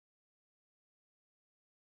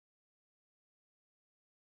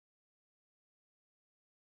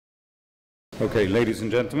Okay, ladies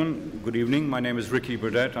and gentlemen, good evening. My name is Ricky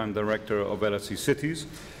Burdett. I'm Director of LSE Cities,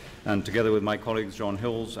 and together with my colleagues John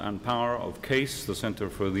Hills and Power of CASE, the Center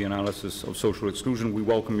for the Analysis of Social Exclusion, we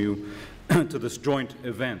welcome you to this joint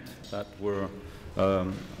event that we're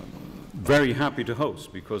very happy to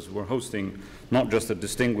host, because we're hosting not just a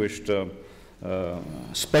distinguished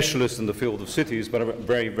specialist in the field of cities, but a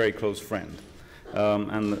very, very close friend.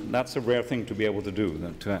 And that's a rare thing to be able to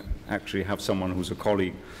do, to actually have someone who's a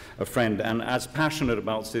colleague, a friend, and as passionate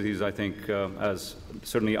about cities, I think, as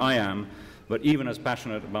certainly I am, but even as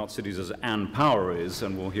passionate about cities as Ann Power is,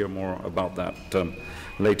 and we'll hear more about that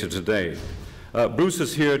later today. Bruce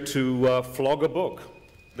is here to flog a book,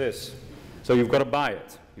 this. So you've got to buy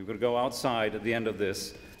it. You've got to go outside at the end of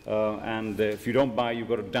this, and if you don't buy, you've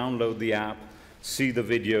got to download the app, see the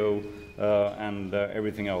video, and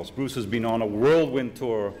everything else. Bruce has been on a whirlwind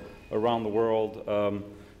tour around the world,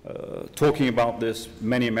 talking about this,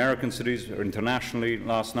 many American cities, or internationally.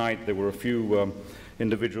 Last night there were a few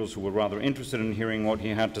individuals who were rather interested in hearing what he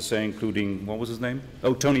had to say, including, what was his name?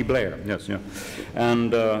 Oh, Tony Blair, yes, yeah.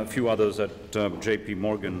 And a few others at JP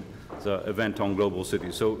Morgan's event on global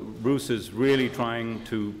cities. So Bruce is really trying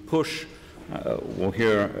to push, we'll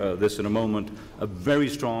hear this in a moment, a very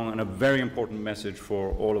strong and a very important message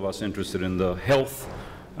for all of us interested in the health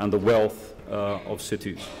and the wealth of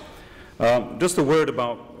cities. Just a word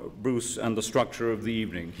about Bruce and the structure of the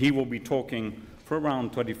evening. He will be talking for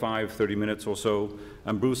around 25, 30 minutes or so.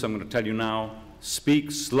 And Bruce, I'm going to tell you now,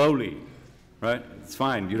 speak slowly, right? It's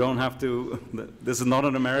fine. You don't have to, this is not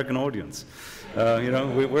an American audience. You know,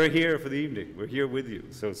 we're here for the evening. We're here with you.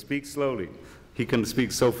 So speak slowly. He can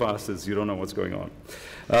speak so fast as you don't know what's going on.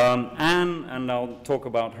 Anne, and I'll talk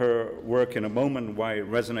about her work in a moment, why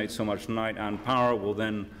it resonates so much tonight. Ann Power will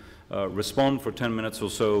then respond for 10 minutes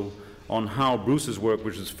or so on how Bruce's work,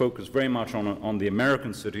 which is focused very much on the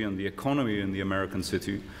American city and the economy in the American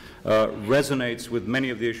city, resonates with many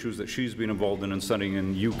of the issues that she's been involved in studying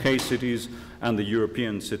in UK cities and the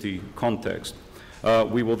European city context.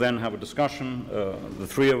 We will then have a discussion, the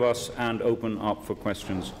three of us, and open up for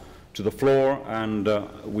questions to the floor, and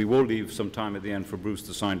we will leave some time at the end for Bruce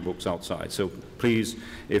to sign books outside. So please,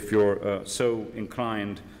 if you're so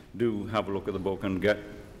inclined, do have a look at the book and get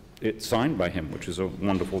it signed by him, which is a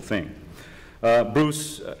wonderful thing.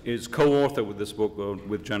 Bruce is co-author with this book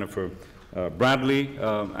with Jennifer Bradley,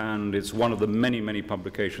 and it's one of the many, many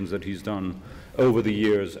publications that he's done over the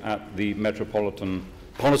years at the Metropolitan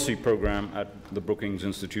Policy Program at the Brookings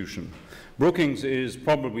Institution. Brookings is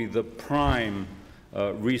probably the prime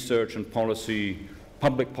research and policy,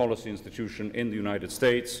 public policy institution in the United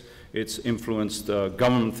States. It's influenced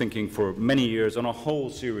government thinking for many years on a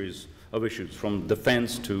whole series of issues, from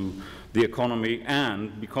defense to the economy,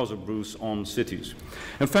 and, because of Bruce, on cities.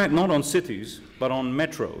 In fact, not on cities, but on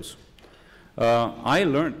metros. I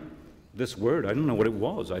learned this word. I didn't know what it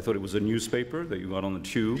was. I thought it was a newspaper that you got on the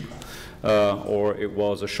tube, or it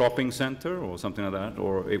was a shopping center or something like that,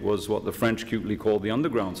 or it was what the French cutely called the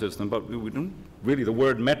underground system, but we don't really, the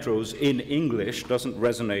word metros in English doesn't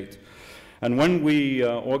resonate. And when we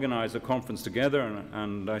organized a conference together,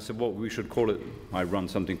 and I said, well, we should call it, I run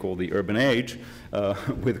something called the Urban Age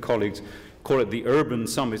with colleagues, call it the Urban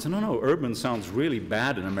Summit. He said, no, urban sounds really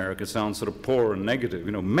bad in America. It sounds sort of poor and negative.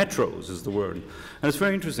 You know, metros is the word. And it's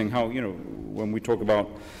very interesting how, you know, when we talk about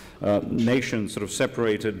nations sort of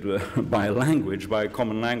separated by a language, by a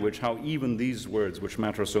common language, how even these words, which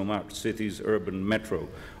matter so much, cities, urban, metro,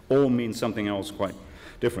 all mean something else quite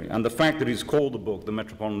different. And the fact that he's called the book The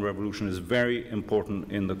Metropolitan Revolution is very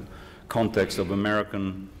important in the context of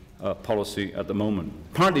American policy at the moment,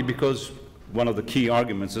 partly because one of the key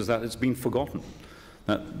arguments is that it's been forgotten.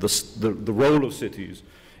 The role of cities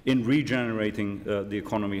in regenerating the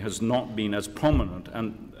economy has not been as prominent,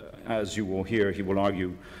 and as you will hear, he will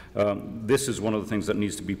argue, this is one of the things that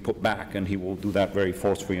needs to be put back, and he will do that very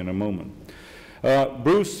forcefully in a moment.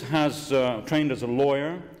 Bruce has trained as a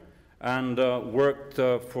lawyer and worked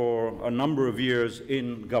for a number of years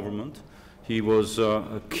in government. He was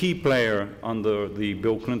a key player under the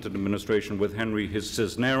Bill Clinton administration with Henry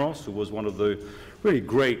Cisneros, who was one of the really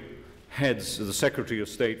great heads, the Secretary of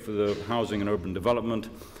State for the Housing and Urban Development,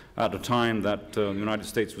 at a time that the United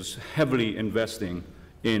States was heavily investing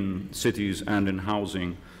in cities and in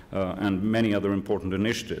housing and many other important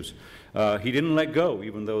initiatives. He didn't let go,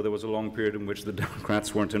 even though there was a long period in which the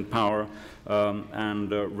Democrats weren't in power,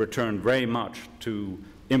 and returned very much to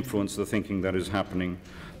influence the thinking that is happening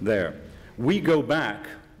there. We go back,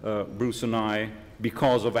 Bruce and I,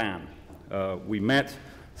 because of Anne. We met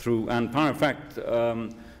through Ann Power. In fact,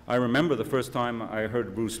 I remember the first time I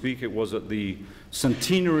heard Bruce speak, it was at the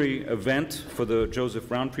centenary event for the Joseph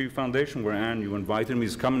Roundtree Foundation, where, Anne, you invited me.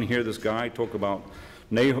 He's come and hear this guy talk about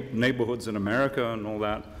neighborhoods in America and all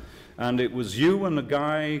that. And it was you and a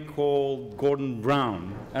guy called Gordon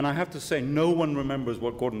Brown. And I have to say, no one remembers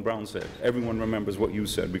what Gordon Brown said. Everyone remembers what you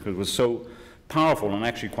said, because it was so powerful and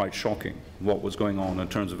actually quite shocking what was going on in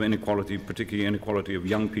terms of inequality, particularly inequality of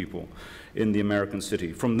young people in the American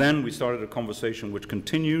city. From then, we started a conversation which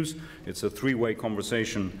continues. It's a three-way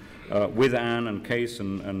conversation with Anne and Case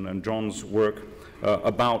and John's work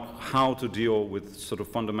about how to deal with sort of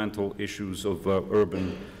fundamental issues of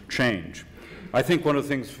urban change. I think one of the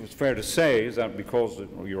things it's fair to say is that because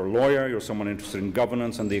you're a lawyer, you're someone interested in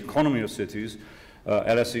governance and the economy of cities,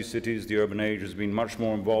 LSE Cities, the Urban Age, has been much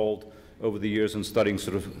more involved over the years in studying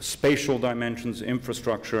sort of spatial dimensions,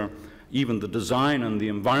 infrastructure, even the design and the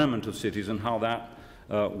environment of cities and how that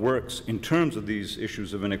works in terms of these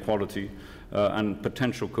issues of inequality and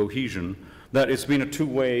potential cohesion, that it's been a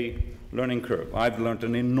two-way learning curve. I've learned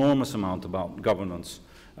an enormous amount about governance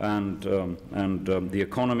and the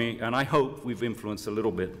economy, and I hope we've influenced a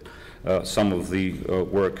little bit some of the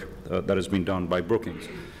work that has been done by Brookings.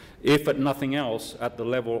 If at nothing else, at the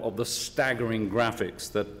level of the staggering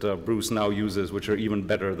graphics that Bruce now uses, which are even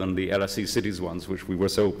better than the LSE Cities ones, which we were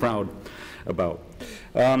so proud about.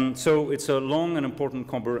 So it's a long and important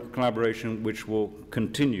collaboration which will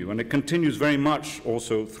continue, and it continues very much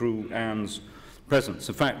also through Anne's presence.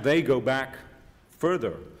 In fact, they go back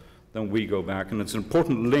further than we go back, and it's an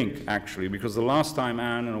important link, actually, because the last time,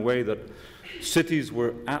 Anne, in a way that cities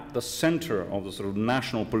were at the center of the sort of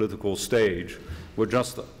national political stage was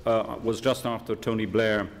just after Tony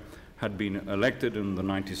Blair had been elected in the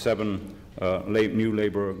 '97 new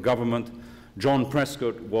Labour government. John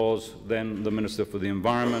Prescott was then the Minister for the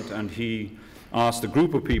Environment, and he asked a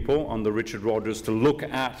group of people under Richard Rogers to look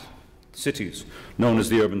at cities, known as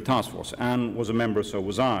the Urban Task Force. Anne was a member, so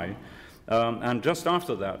was I. And just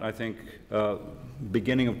after that, I think,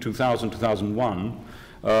 beginning of 2000, 2001,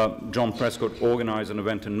 John Prescott organized an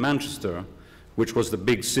event in Manchester, which was the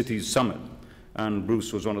Big Cities Summit. And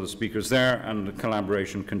Bruce was one of the speakers there, and the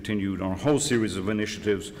collaboration continued on a whole series of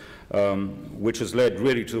initiatives, which has led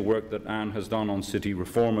really to the work that Anne has done on city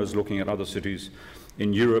reformers, looking at other cities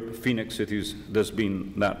in Europe, Phoenix cities. There's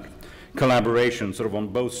been that collaboration sort of on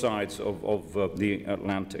both sides of the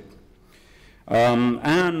Atlantic.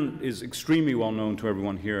 Anne is extremely well known to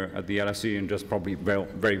everyone here at the LSE, and just probably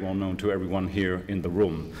very well known to everyone here in the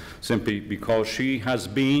room, simply because she has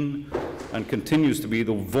been and continues to be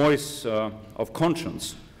the voice of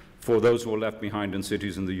conscience for those who are left behind in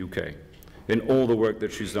cities in the UK, in all the work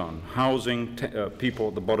that she's done, housing people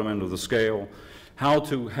at the bottom end of the scale, how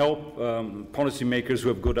to help policymakers who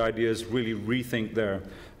have good ideas really rethink their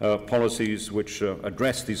policies which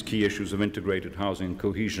address these key issues of integrated housing and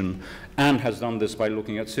cohesion, and has done this by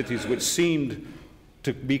looking at cities which seemed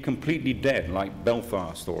to be completely dead, like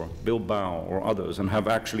Belfast or Bilbao or others, and have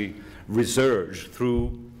actually resurged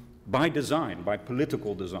through, by design, by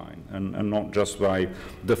political design, and not just by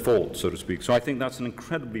default, so to speak. So I think that's an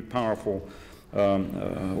incredibly powerful body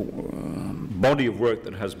of work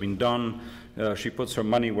that has been done. She puts her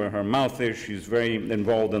money where her mouth is. She's very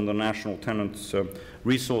involved in the National Tenants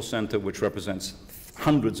Resource Centre, which represents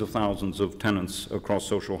hundreds of thousands of tenants across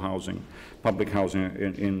social housing, public housing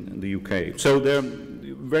in the UK. So there,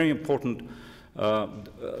 very important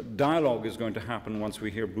dialogue is going to happen once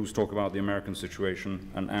we hear Bruce talk about the American situation,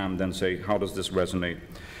 and Anne then say, how does this resonate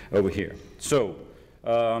over here? So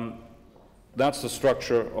that's the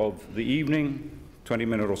structure of the evening,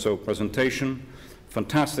 20-minute or so presentation.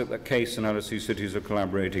 Fantastic that Case and LSE Cities are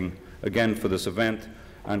collaborating again for this event.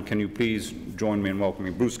 And can you please join me in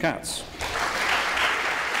welcoming Bruce Katz.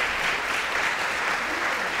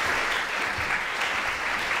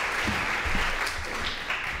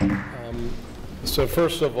 So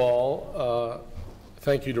first of all,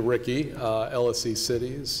 thank you to Ricky, LSE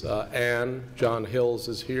Cities. Anne, John Hills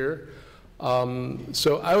is here.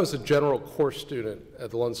 So I was a general course student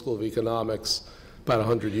at the London School of Economics about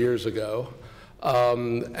 100 years ago.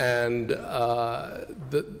 When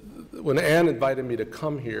Anne invited me to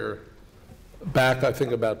come here back, I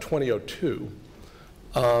think, about 2002,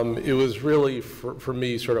 it was really, for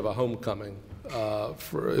me, sort of a homecoming.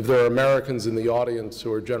 If there are Americans in the audience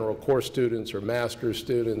who are general course students or master's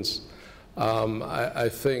students, I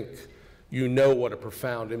think you know what a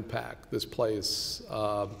profound impact this place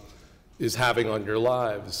is having on your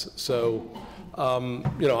lives. So,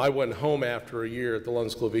 you know, I went home after a year at the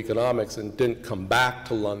London School of Economics and didn't come back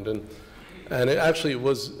to London. And it actually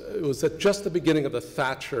was at just the beginning of the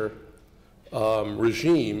Thatcher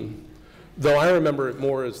regime though I remember it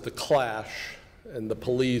more as the clash and the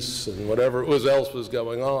police and whatever else was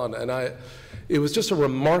going on. And it was just a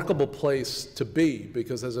remarkable place to be,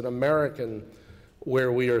 because as an American,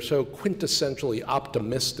 where we are so quintessentially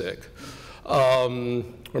optimistic, or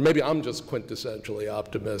maybe I'm just quintessentially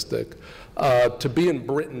optimistic, to be in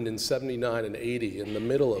Britain in 79 and 80 in the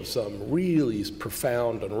middle of some really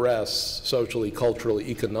profound unrest, socially, culturally,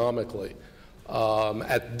 economically,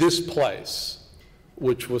 at this place,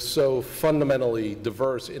 which was so fundamentally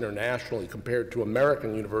diverse internationally compared to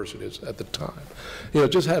American universities at the time, it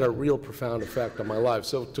just had a real profound effect on my life.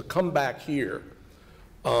 So to come back here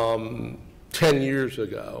 10 years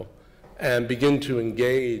ago and begin to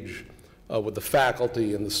engage with the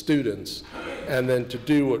faculty and the students, and then to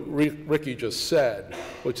do what Ricky just said,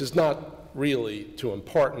 which is not really to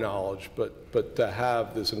impart knowledge, but to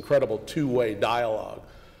have this incredible two-way dialogue.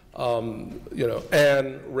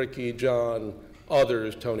 Anne, Ricky, John,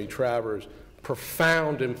 others, Tony Travers,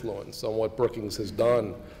 profound influence on what Brookings has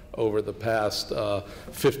done over the past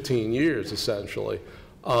 15 years, essentially.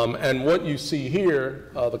 And what you see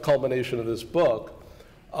here, the culmination of this book,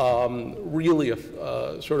 really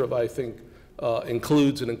sort of, I think,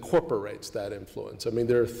 includes and incorporates that influence. I mean,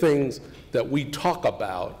 there are things that we talk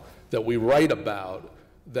about, that we write about,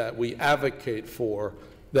 that we advocate for,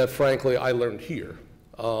 that frankly I learned here.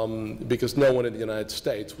 Because no one in the United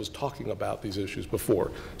States was talking about these issues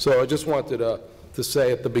before. So I just wanted to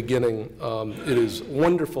say at the beginning, it is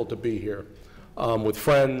wonderful to be here with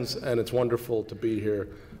friends, and it's wonderful to be here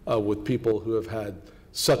with people who have had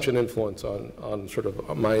such an influence on sort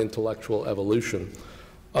of my intellectual evolution.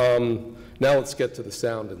 Now let's get to the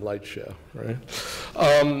sound and light show, right?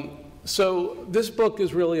 So this book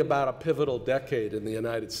is really about a pivotal decade in the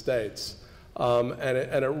United States. And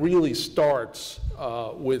it really starts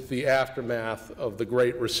with the aftermath of the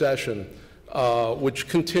Great Recession, which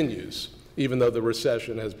continues, even though the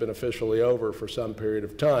recession has been officially over for some period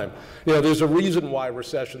of time. There's a reason why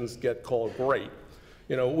recessions get called great.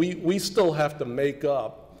 We still have to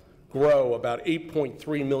grow about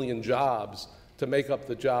 8.3 million jobs to make up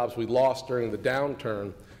the jobs we lost during the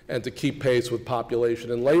downturn, and to keep pace with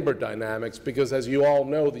population and labor dynamics, because as you all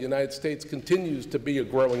know, the United States continues to be a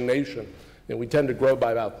growing nation. And we tend to grow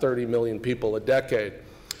by about 30 million people a decade.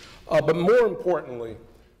 But more importantly,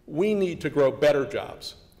 we need to grow better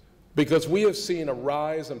jobs, because we have seen a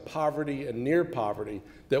rise in poverty and near poverty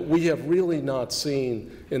that we have really not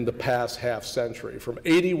seen in the past half century, from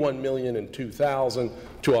 81 million in 2000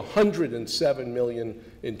 to 107 million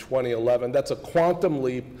in 2011. That's a quantum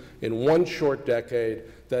leap in one short decade.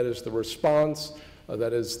 That is the response,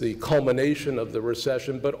 that is the culmination of the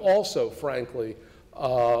recession, but also, frankly,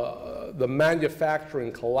 the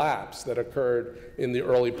manufacturing collapse that occurred in the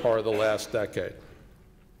early part of the last decade.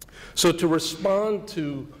 So to respond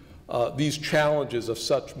to these challenges of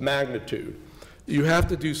such magnitude, you have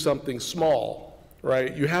to do something small,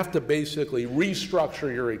 right? You have to basically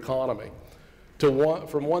restructure your economy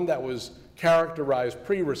from one that was characterized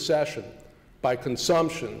pre-recession by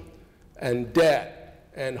consumption and debt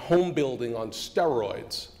and home building on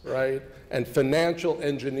steroids, right? And financial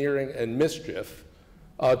engineering and mischief,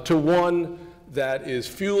 to one that is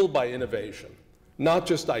fueled by innovation, not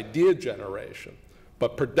just idea generation,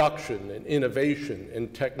 but production and innovation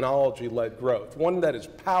and technology-led growth, one that is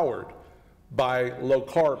powered by low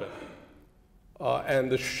carbon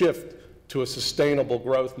and the shift to a sustainable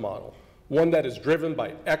growth model, one that is driven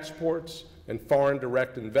by exports and foreign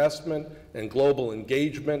direct investment and global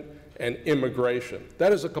engagement and immigration.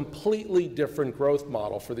 That is a completely different growth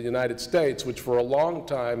model for the United States, which for a long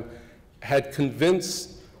time had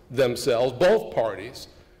convinced themselves, both parties,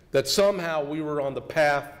 that somehow we were on the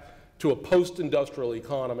path to a post-industrial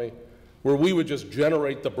economy where we would just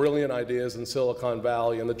generate the brilliant ideas in Silicon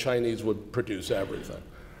Valley and the Chinese would produce everything,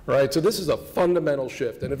 right? So this is a fundamental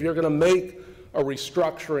shift. And if you're going to make a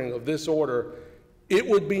restructuring of this order, it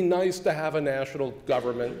would be nice to have a national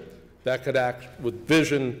government that could act with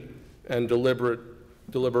vision and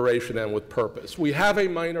deliberation and with purpose. We have a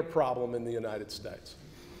minor problem in the United States.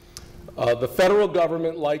 The federal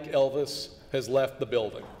government, like Elvis, has left the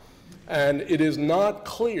building. And it is not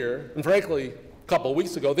clear, and frankly, a couple of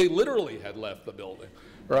weeks ago, they literally had left the building,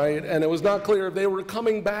 right? And it was not clear if they were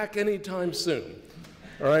coming back anytime soon,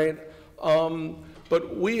 right?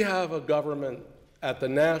 But we have a government at the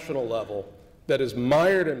national level that is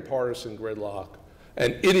mired in partisan gridlock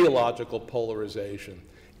and ideological polarization,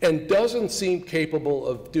 and doesn't seem capable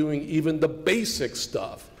of doing even the basic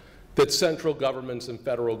stuff that central governments and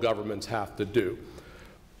federal governments have to do.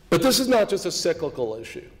 But this is not just a cyclical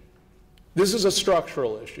issue. This is a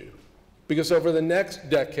structural issue, because over the next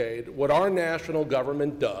decade, what our national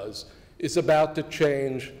government does is about to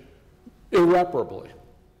change irreparably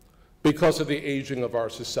because of the aging of our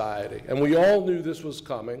society. And we all knew this was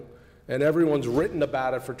coming, and everyone's written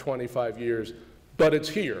about it for 25 years, but it's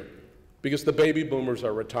here because the baby boomers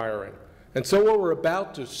are retiring. And so what we're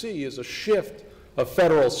about to see is a shift of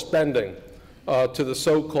federal spending to the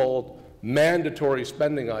so-called mandatory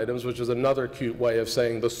spending items, which is another cute way of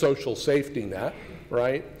saying the social safety net,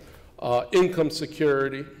 right? Income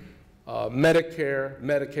security, Medicare,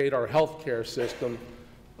 Medicaid, our health care system,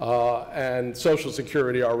 and Social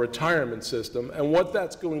Security, our retirement system. And what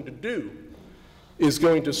that's going to do is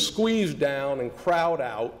going to squeeze down and crowd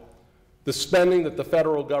out the spending that the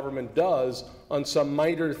federal government does on some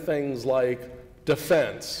minor things like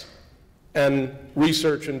defense and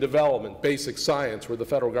research and development, basic science, where the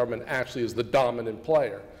federal government actually is the dominant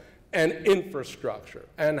player, and infrastructure,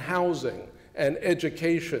 and housing, and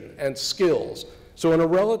education, and skills. So in a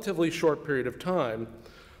relatively short period of time,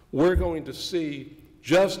 we're going to see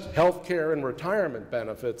just health care and retirement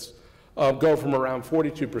benefits go from around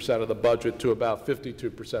 42% of the budget to about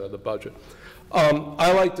 52% of the budget.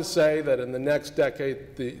 I like to say that in the next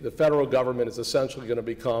decade, the federal government is essentially going to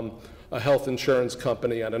become a health insurance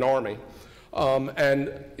company and an army.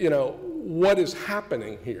 And, you know, what is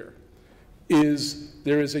happening here is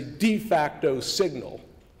there is a de facto signal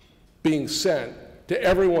being sent to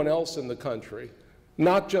everyone else in the country,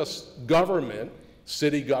 not just government,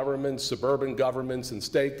 city governments, suburban governments, and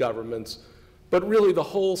state governments, but really the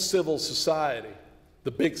whole civil society,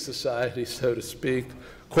 the big society, so to speak,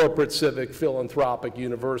 corporate, civic, philanthropic,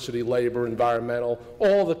 university, labor, environmental,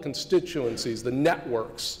 all the constituencies, the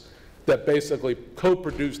networks that basically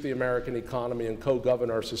co-produce the American economy and co-govern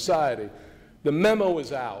our society. The memo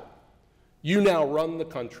is out. You now run the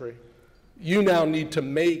country. You now need to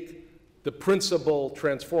make the principal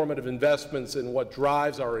transformative investments in what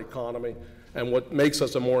drives our economy and what makes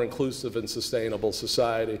us a more inclusive and sustainable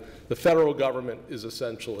society. The federal government is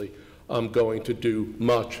essentially going to do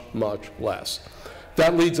much, much less.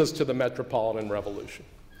 That leads us to the Metropolitan Revolution.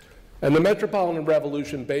 And the Metropolitan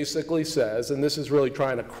Revolution basically says, and this is really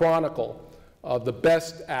trying to chronicle the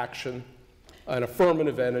best action and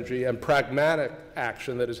affirmative energy and pragmatic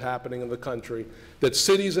action that is happening in the country, that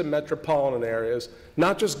cities and metropolitan areas,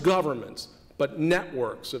 not just governments, but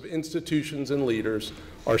networks of institutions and leaders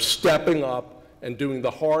are stepping up and doing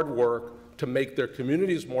the hard work to make their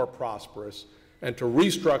communities more prosperous and to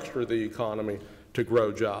restructure the economy to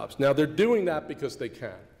grow jobs. Now, they're doing that because they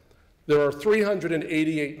can. There are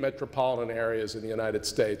 388 metropolitan areas in the United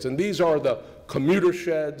States, and these are the commuter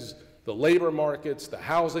sheds, the labor markets, the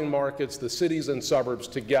housing markets, the cities and suburbs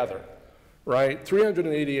together, right?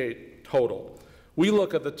 388 total. We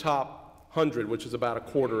look at the top 100, which is about a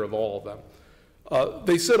quarter of all of them.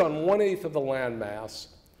 They sit on 1/8 of the land mass.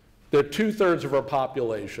 They're 2/3 of our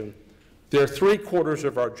population. They're 3/4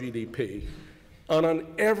 of our GDP. And on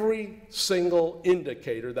every single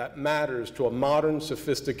indicator that matters to a modern,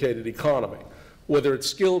 sophisticated economy, whether it's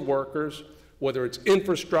skilled workers, whether it's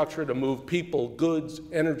infrastructure to move people, goods,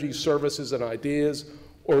 energy, services, and ideas,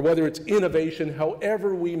 or whether it's innovation,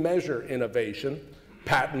 however we measure innovation,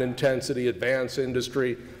 patent intensity, advanced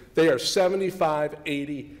industry, they are 75,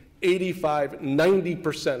 80, 85,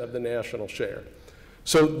 90% of the national share.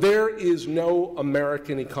 So there is no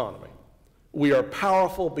American economy. We are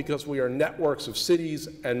powerful because we are networks of cities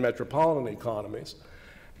and metropolitan economies.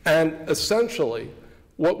 And essentially,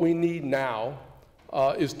 what we need now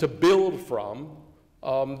is to build from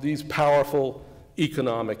these powerful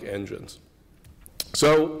economic engines.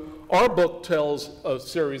 So our book tells a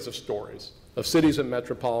series of stories of cities and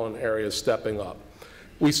metropolitan areas stepping up.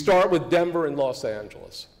 We start with Denver and Los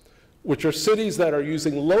Angeles, which are cities that are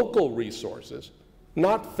using local resources,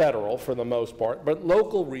 not federal for the most part, but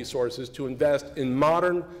local resources to invest in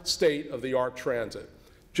modern state-of-the-art transit.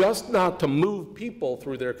 Just not to move people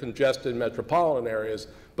through their congested metropolitan areas,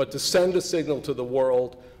 but to send a signal to the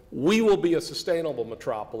world, we will be a sustainable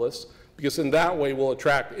metropolis, because in that way we'll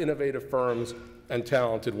attract innovative firms and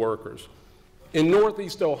talented workers. In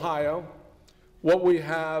Northeast Ohio, what we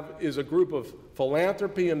have is a group of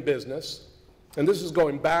philanthropy and business, and this is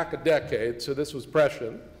going back a decade, so this was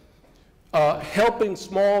prescient, helping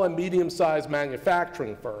small and medium-sized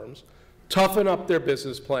manufacturing firms toughen up their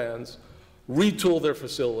business plans, retool their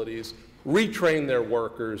facilities, retrain their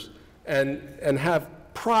workers, and have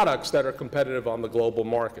products that are competitive on the global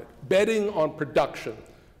market. Betting on production,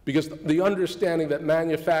 because the understanding that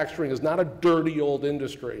manufacturing is not a dirty old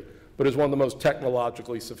industry, but is one of the most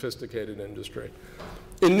technologically sophisticated industry.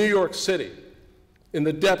 In New York City, in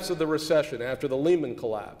the depths of the recession after the Lehman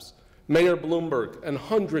collapse, Mayor Bloomberg and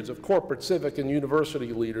hundreds of corporate, civic, and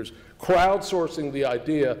university leaders crowdsourcing the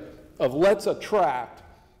idea of let's attract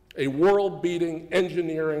a world-beating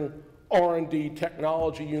engineering, R&D,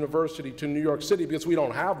 technology university to New York City because we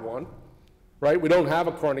don't have one, right? We don't have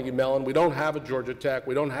a Carnegie Mellon, we don't have a Georgia Tech,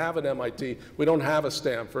 we don't have an MIT, we don't have a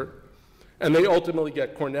Stanford. And they ultimately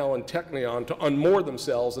get Cornell and Technion to unmoor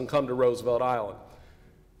themselves and come to Roosevelt Island.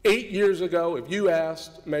 8 years ago, if you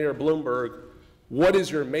asked Mayor Bloomberg, what is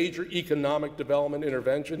your major economic development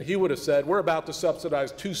intervention? He would have said, we're about to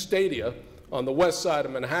subsidize 2 stadia on the west side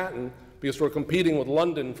of Manhattan because we're competing with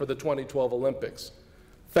London for the 2012 Olympics.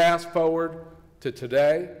 Fast forward to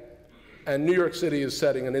today, and New York City is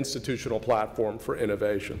setting an institutional platform for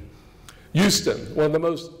innovation. Houston, one of the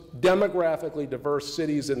most demographically diverse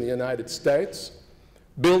cities in the United States,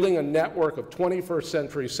 building a network of 21st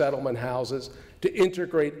century settlement houses to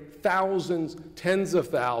integrate thousands, tens of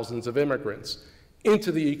thousands of immigrants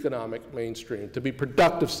into the economic mainstream, to be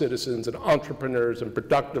productive citizens and entrepreneurs and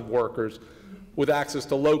productive workers with access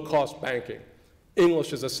to low-cost banking,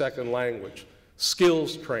 English as a second language,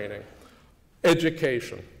 skills training,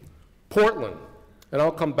 education. Portland, and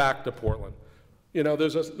I'll come back to Portland. You know,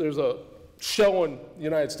 there's a show in the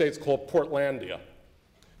United States called Portlandia,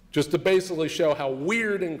 just to basically show how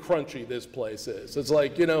weird and crunchy this place is. It's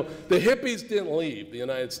like, you know, the hippies didn't leave the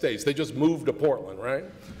United States, they just moved to Portland, right?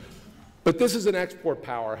 But this is an export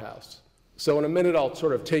powerhouse. So in a minute, I'll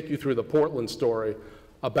sort of take you through the Portland story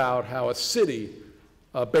about how a city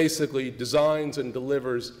basically designs and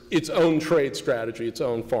delivers its own trade strategy, its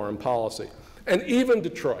own foreign policy. And even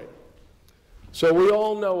Detroit. So we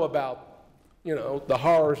all know about, you know, the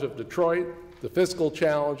horrors of Detroit, the fiscal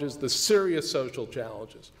challenges, the serious social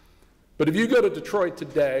challenges. But if you go to Detroit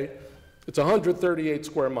today, it's 138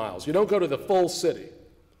 square miles. You don't go to the full city.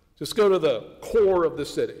 Just go to the core of the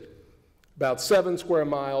city. About 7 square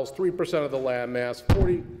miles, 3% of the land mass,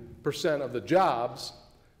 40% of the jobs.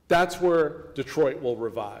 That's where Detroit will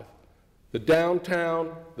revive. The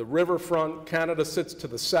downtown, the riverfront, Canada sits to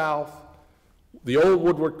the south, the old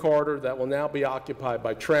Woodward corridor that will now be occupied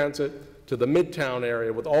by transit, to the Midtown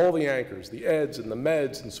area with all the anchors, the EDs and the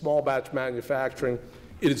MEDs and small batch manufacturing.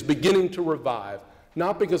 It is beginning to revive,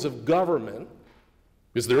 not because of government,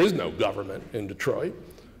 because there is no government in Detroit,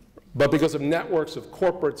 but because of networks of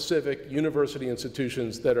corporate, civic, university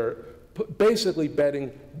institutions that are basically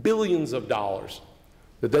betting billions of dollars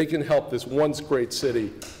that they can help this once great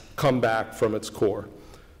city come back from its core.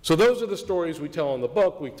 So those are the stories we tell in the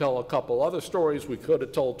book. We tell a couple other stories. We could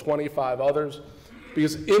have told 25 others.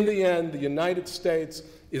 Because in the end, the United States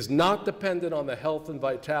is not dependent on the health and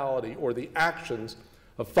vitality or the actions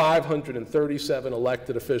of 537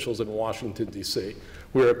 elected officials in Washington, D.C.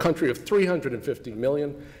 We're a country of 350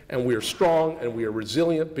 million, and we are strong and we are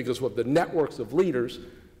resilient because we have the networks of leaders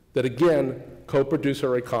that, again, co-produce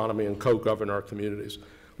our economy and co-govern our communities.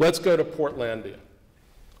 Let's go to Portlandia.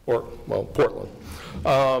 Or, well, Portland.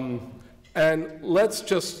 And let's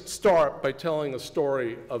just start by telling a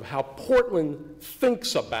story of how Portland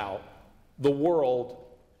thinks about the world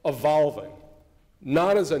evolving,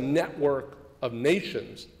 not as a network of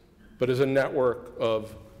nations, but as a network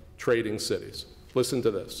of trading cities. Listen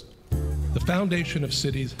to this. The foundation of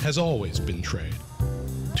cities has always been trade.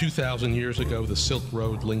 2,000 years ago, the Silk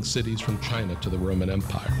Road linked cities from China to the Roman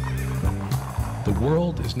Empire. The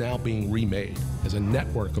world is now being remade as a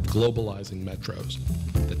network of globalizing metros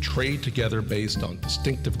that trade together based on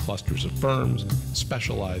distinctive clusters of firms,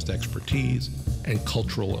 specialized expertise, and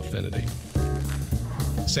cultural affinity.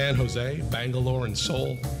 San Jose, Bangalore, and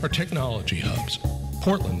Seoul are technology hubs.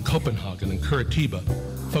 Portland, Copenhagen, and Curitiba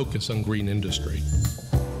focus on green industry.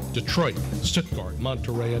 Detroit, Stuttgart,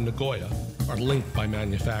 Monterey, and Nagoya are linked by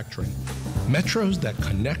manufacturing. Metros that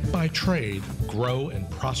connect by trade grow and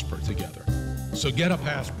prosper together. So get a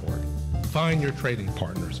passport, find your trading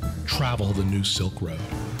partners, travel the new Silk Road.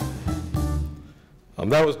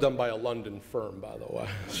 That was done by a London firm, by the way.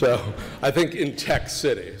 So I think in Tech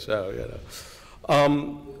City. So, you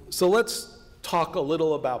know. So let's talk a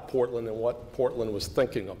little about Portland and what Portland was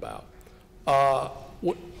thinking about.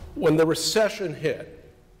 When the recession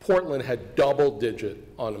hit, Portland had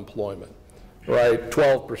double-digit unemployment, right?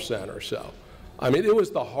 12% or so. I mean, it was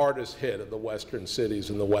the hardest hit of the western cities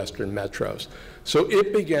and the western metros. So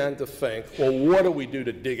it began to think, well, what do we do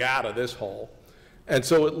to dig out of this hole? And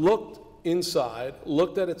so it looked inside,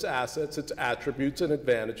 looked at its assets, its attributes and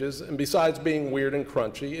advantages, and besides being weird and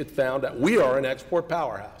crunchy, it found that we are an export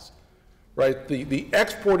powerhouse, right? The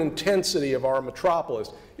export intensity of our metropolis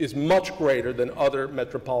is much greater than other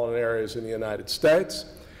metropolitan areas in the United States.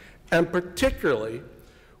 And particularly,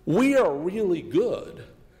 we are really good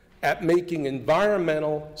at making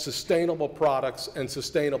environmental, sustainable products and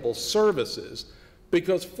sustainable services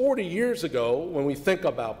Because 40 years ago, when we think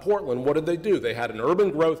about Portland, what did they do? They had an urban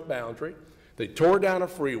growth boundary. They tore down a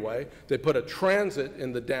freeway. They put a transit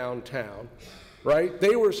in the downtown, right?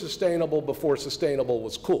 They were sustainable before sustainable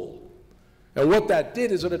was cool. And what that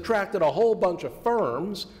did is it attracted a whole bunch of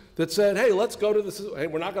firms that said, hey, let's go to this. Hey,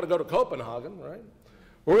 we're not going to go to Copenhagen, right?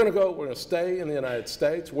 We're going to stay in the United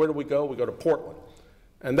States. Where do we go? We go to Portland.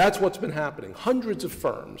 And that's what's been happening. Hundreds of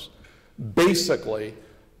firms basically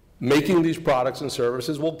making these products and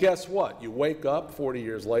services. Well, guess what? You wake up 40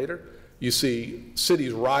 years later, you see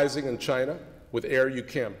cities rising in China with air you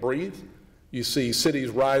can't breathe. You see cities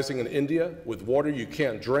rising in India with water you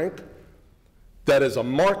can't drink. That is a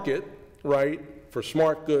market, right, for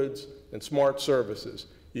smart goods and smart services.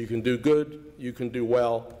 You can do good, you can do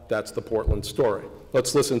well. That's the Portland story.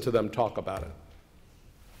 Let's listen to them talk about it.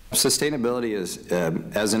 Sustainability is,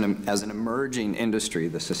 as an emerging industry,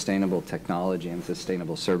 the sustainable technology and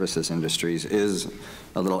sustainable services industries is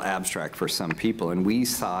a little abstract for some people, and we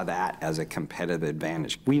saw that as a competitive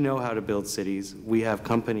advantage. We know how to build cities. We have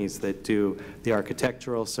companies that do the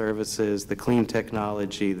architectural services, the clean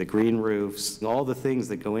technology, the green roofs, all the things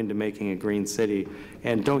that go into making a green city.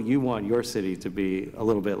 And don't you want your city to be a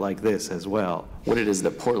little bit like this as well? What it is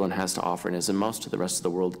that Portland has to offer, and as most of the rest of the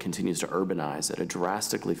world continues to urbanize at a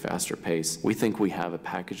drastically faster pace, we think we have a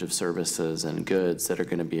package of services and goods that are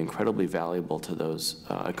going to be incredibly valuable to those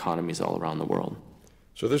economies all around the world.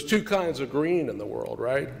 So there's two kinds of green in the world,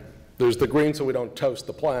 right? There's the green so we don't toast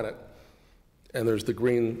the planet, and there's the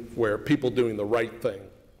green where people doing the right thing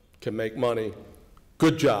can make money,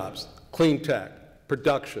 good jobs, clean tech,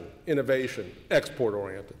 production, innovation,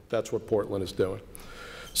 export-oriented. That's what Portland is doing.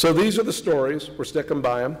 So these are the stories. We're sticking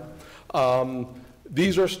by them.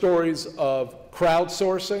 These are stories of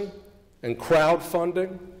crowdsourcing and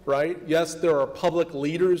crowdfunding, right? Yes, there are public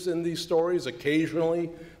leaders in these stories. Occasionally,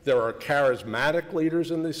 there are charismatic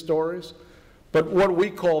leaders in these stories. But what we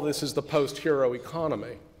call this is the post-hero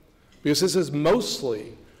economy, because this is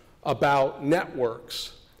mostly about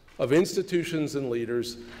networks of institutions and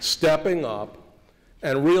leaders stepping up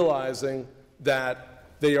and realizing that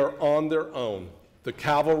they are on their own. The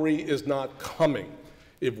cavalry is not coming.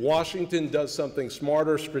 If Washington does something smart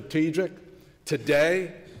or strategic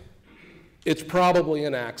today, it's probably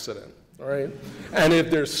an accident, all right? And if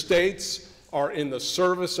their states are in the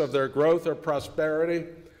service of their growth or prosperity,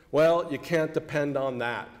 well, you can't depend on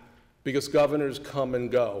that because governors come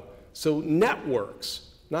and go. So networks,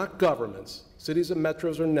 not governments, cities and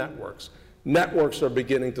metros are networks. Networks are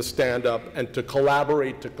beginning to stand up and to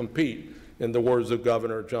collaborate to compete, in the words of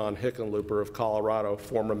Governor John Hickenlooper of Colorado,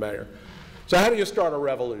 former mayor. So how do you start a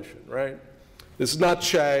revolution, right? This is not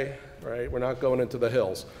Che, right? We're not going into the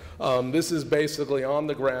hills. This is basically on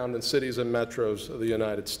the ground in cities and metros of the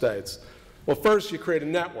United States. Well, first you create a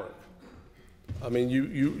network. I mean,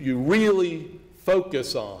 you really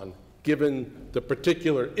focus on, given the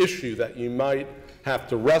particular issue that you might have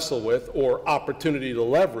to wrestle with or opportunity to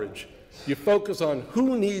leverage, you focus on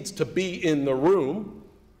who needs to be in the room,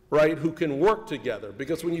 right, who can work together.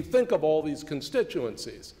 Because when you think of all these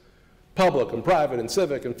constituencies, public and private and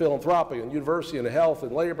civic and philanthropic and university and health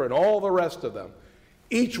and labor and all the rest of them,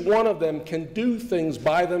 each one of them can do things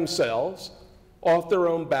by themselves, off their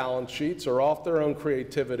own balance sheets or off their own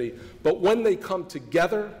creativity, but when they come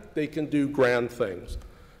together, they can do grand things.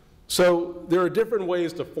 So there are different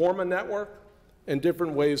ways to form a network and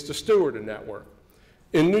different ways to steward a network.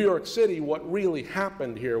 In New York City, what really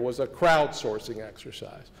happened here was a crowdsourcing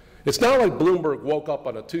exercise. It's not like Bloomberg woke up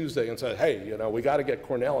on a Tuesday and said, hey, you know, we got to get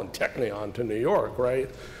Cornell and Technion to New York, right?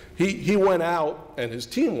 He went out, and his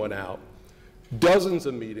team went out, dozens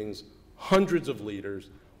of meetings, hundreds of leaders.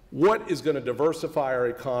 What is going to diversify our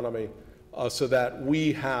economy so that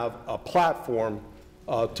we have a platform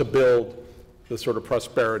to build the sort of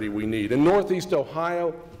prosperity we need? In Northeast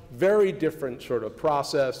Ohio, very different sort of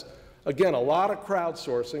process. Again, a lot of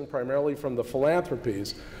crowdsourcing, primarily from the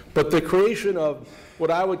philanthropies, but the creation of what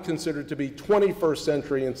I would consider to be 21st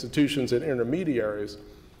century institutions and intermediaries,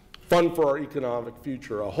 Fund for Our Economic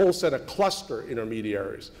Future, a whole set of cluster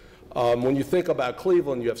intermediaries. When you think about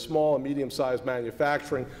Cleveland, you have small and medium-sized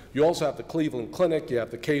manufacturing. You also have the Cleveland Clinic. You have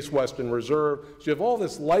the Case Western Reserve. So you have all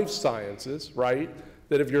this life sciences, right,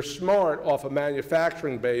 that if you're smart off a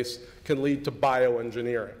manufacturing base can lead to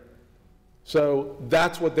bioengineering. So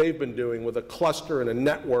that's what they've been doing with a cluster and a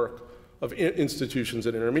network of institutions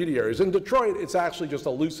and intermediaries. In Detroit, it's actually just a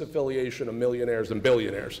loose affiliation of millionaires and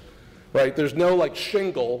billionaires, right? There's no like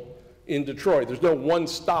shingle in Detroit. There's no one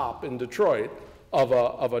stop in Detroit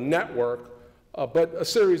of a network, but a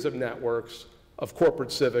series of networks of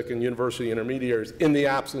corporate, civic, and university intermediaries in the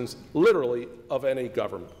absence, literally, of any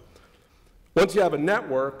government. Once you have a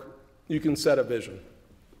network, you can set a vision.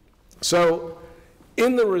 So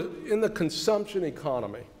in the consumption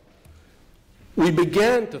economy, we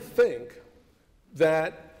began to think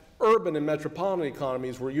that urban and metropolitan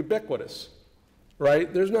economies were ubiquitous,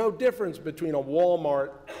 right? There's no difference between a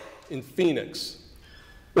Walmart in Phoenix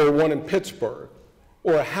or one in Pittsburgh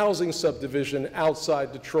or a housing subdivision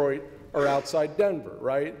outside Detroit or outside Denver,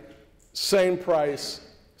 right? Same price,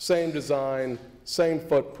 same design, same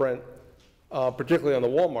footprint, particularly on the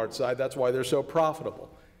Walmart side. That's why they're so profitable.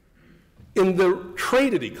 In the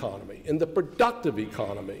traded economy, in the productive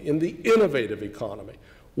economy, in the innovative economy,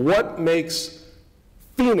 what makes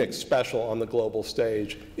Phoenix special on the global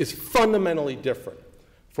stage is fundamentally different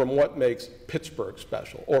from what makes Pittsburgh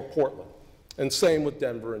special or Portland. And same with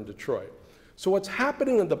Denver and Detroit. So what's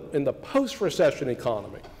happening in the post-recession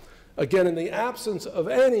economy, again, in the absence of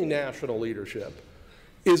any national leadership,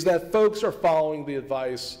 is that folks are following the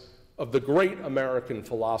advice of the great American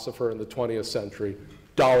philosopher in the 20th century,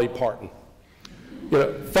 Dolly Parton. You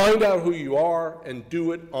know, find out who you are and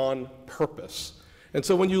do it on purpose. And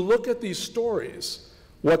so when you look at these stories,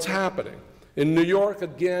 what's happening? In New York,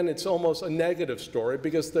 again, it's almost a negative story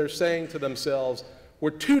because they're saying to themselves,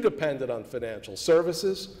 we're too dependent on financial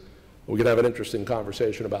services. We could have an interesting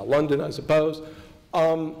conversation about London, I suppose.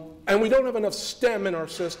 And we don't have enough STEM in our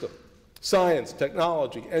system. Science,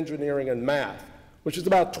 technology, engineering, and math, which is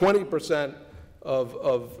about 20%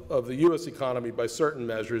 of the US economy by certain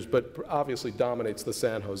measures, but obviously dominates the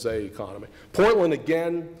San Jose economy. Portland,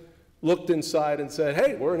 again, looked inside and said,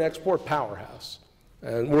 hey, we're an export powerhouse,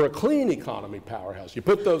 and we're a clean economy powerhouse. You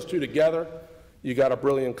put those two together, you got a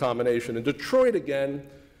brilliant combination. And Detroit, again,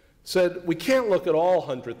 said, we can't look at all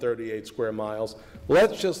 138 square miles.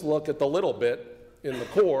 Let's just look at the little bit in the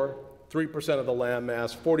core, 3% of the land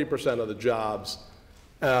mass, 40% of the jobs,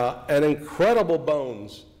 and incredible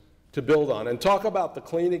bones to build on. And talk about the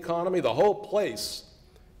clean economy. The whole place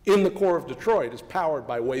in the core of Detroit is powered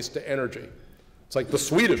by waste to energy. It's like the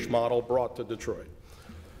Swedish model brought to Detroit.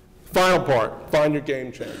 Final part, find your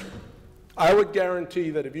game changer. I would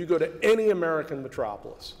guarantee that if you go to any American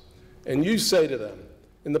metropolis and you say to them,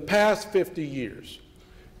 in the past 50 years,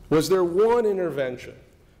 was there one intervention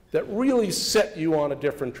that really set you on a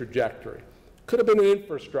different trajectory? Could have been an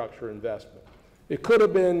infrastructure investment. It could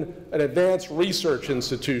have been an advanced research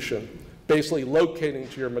institution basically locating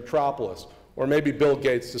to your metropolis, or maybe Bill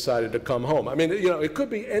Gates decided to come home. I mean, you know, it could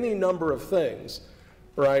be any number of things,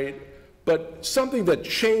 right? But something that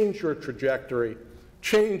changed your trajectory,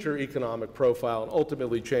 changed your economic profile, and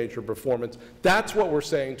ultimately changed your performance. That's what we're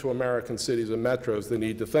saying to American cities and metros they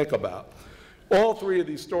need to think about. All three of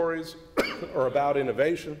these stories are about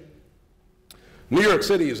innovation. New York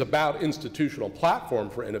City is about institutional platform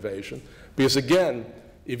for innovation, because again,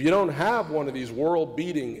 if you don't have one of these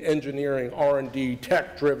world-beating engineering, R&D,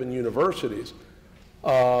 tech-driven universities,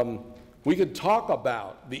 we could talk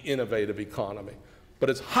about the innovative economy, but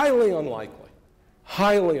it's highly unlikely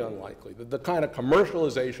that the kind of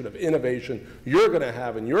commercialization of innovation you're going to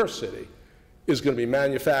have in your city is going to be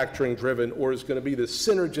manufacturing-driven, or is going to be the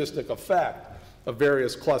synergistic effect of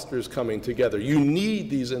various clusters coming together. You need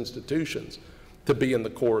these institutions to be in the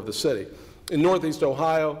core of the city. In Northeast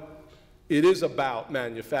Ohio, it is about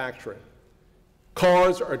manufacturing.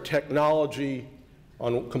 Cars are technology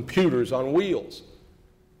on computers on wheels,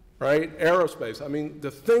 right? Aerospace. I mean, to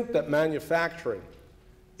think that manufacturing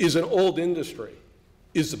is an old industry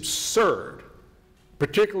is absurd,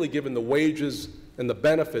 particularly given the wages and the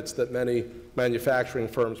benefits that many manufacturing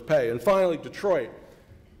firms pay. And finally, Detroit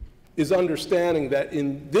is understanding that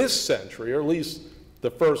in this century, or at least the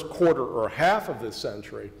first quarter or half of this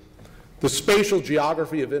century, the spatial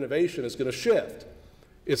geography of innovation is going to shift.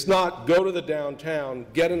 It's not go to the downtown,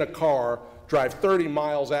 get in a car, drive 30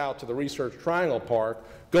 miles out to the Research Triangle Park,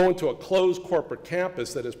 go into a closed corporate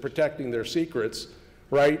campus that is protecting their secrets,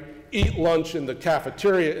 right? Eat lunch in the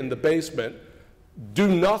cafeteria in the basement, do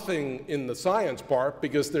nothing in the science park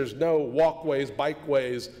because there's no walkways,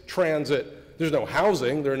 bikeways, transit, there's no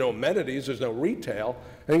housing, there are no amenities, there's no retail,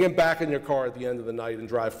 and get back in your car at the end of the night and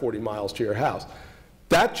drive 40 miles to your house.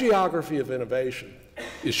 That geography of innovation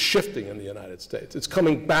is shifting in the United States. It's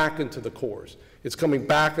coming back into the cores. It's coming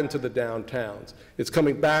back into the downtowns. It's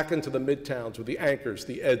coming back into the midtowns with the anchors,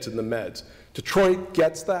 the eds, and the meds. Detroit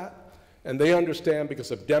gets that, and they understand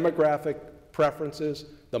because of demographic preferences,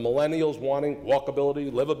 the millennials wanting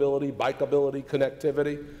walkability, livability, bikeability,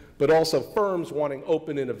 connectivity, but also firms wanting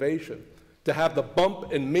open innovation to have the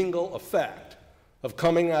bump and mingle effect of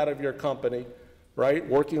coming out of your company, right,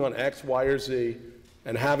 working on X, Y, or Z,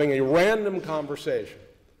 and having a random conversation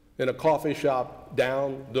in a coffee shop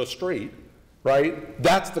down the street right?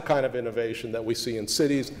 That's the kind of innovation that we see in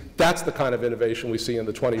cities. That's the kind of innovation we see in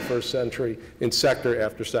the 21st century in sector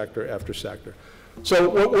after sector after sector. So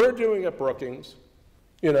what we're doing at Brookings,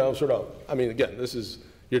 you know, sort of, I mean, again, this is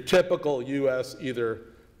your typical US either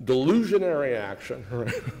delusionary action,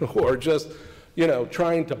 right? Or just, you know,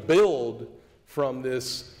 trying to build from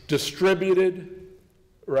this distributed,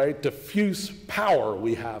 right, diffuse power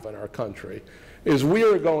we have in our country, is we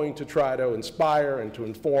are going to try to inspire and to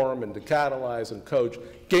inform and to catalyze and coach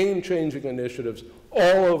game-changing initiatives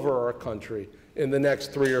all over our country in the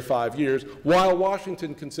next 3 or 5 years, while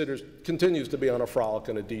Washington continues to be on a frolic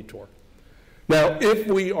and a detour. Now, if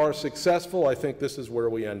we are successful, I think this is where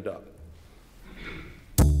we end up.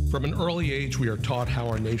 From an early age, we are taught how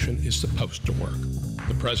our nation is supposed to work.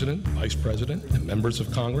 The president, vice president, and members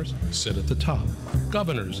of Congress sit at the top.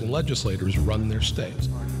 Governors and legislators run their states.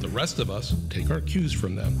 The rest of us take our cues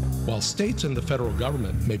from them. While states and the federal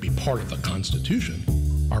government may be part of the Constitution,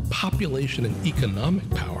 our population and economic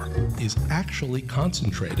power is actually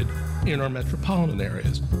concentrated in our metropolitan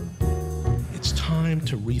areas. It's time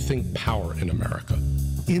to rethink power in America.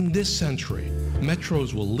 In this century,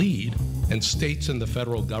 metros will lead and states and the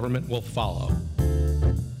federal government will follow.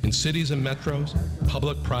 In cities and metros,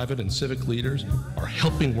 public, private, and civic leaders are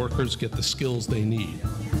helping workers get the skills they need,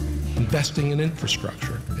 investing in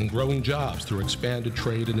infrastructure and growing jobs through expanded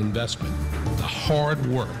trade and investment, the hard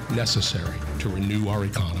work necessary to renew our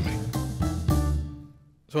economy.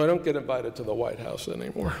 So I don't get invited to the White House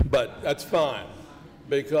anymore, but that's fine,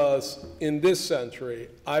 because in this century,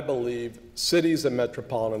 I believe cities and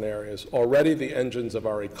metropolitan areas, already the engines of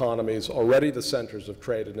our economies, already the centers of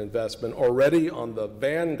trade and investment, already on the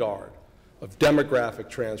vanguard of demographic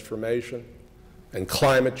transformation and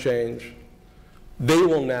climate change, they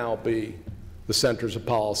will now be the centers of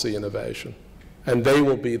policy innovation, and they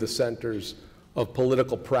will be the centers of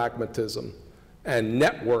political pragmatism and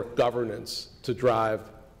network governance to drive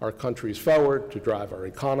our countries forward, to drive our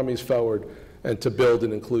economies forward, and to build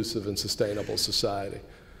an inclusive and sustainable society.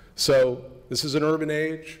 So this is an urban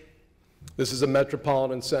age. This is a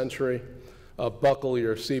metropolitan century. Buckle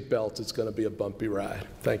your seatbelts. It's going to be a bumpy ride.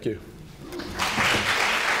 Thank you.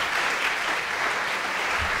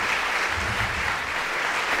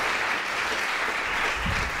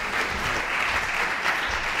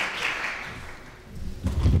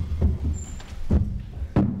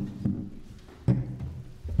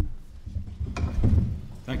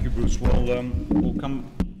 Thank you, Bruce. We'll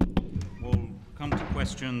come to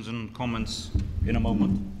questions and comments in a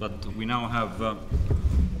moment, but we now have,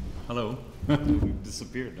 hello, we've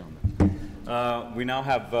disappeared down there. We now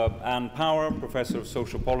have Ann Power, Professor of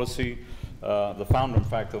Social Policy, the founder, in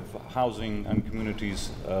fact, of Housing and Communities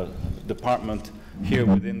Department here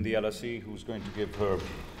within the LSE, who's going to give her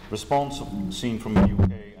response seen from the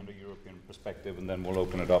UK and a European perspective, and then we'll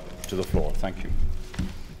open it up to the floor. Thank you.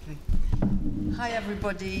 Hi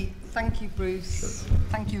everybody, thank you Bruce,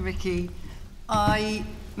 thank you Ricky. I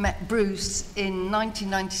met Bruce in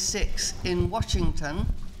 1996 in Washington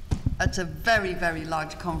at a very, very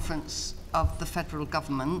large conference of the federal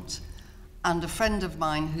government, and a friend of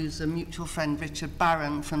mine who's a mutual friend, Richard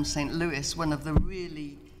Barron from St. Louis, one of the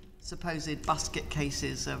really supposed basket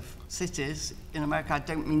cases of cities in America. I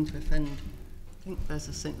don't mean to offend, I think there's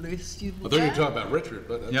a St. Louis student. I thought you were talking about Richard,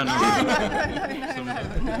 but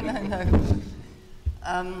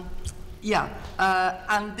yeah,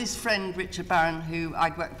 and this friend, Richard Barron, who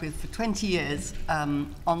I'd worked with for 20 years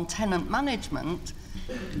on tenant management,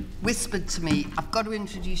 whispered to me, I've got to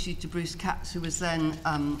introduce you to Bruce Katz, who was then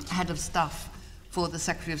head of staff for the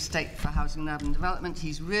Secretary of State for Housing and Urban Development.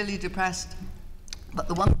 He's really depressed, but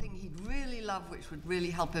the one thing he'd really love, which would really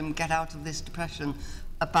help him get out of this depression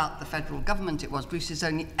about the federal government, Bruce is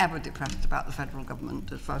only ever depressed about the federal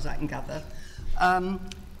government, as far as I can gather,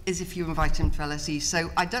 is if you invite him to LSE. So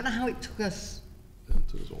I don't know how it took us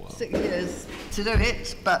 6 years to do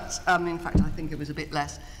it, but in fact I think it was a bit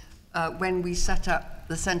less. When we set up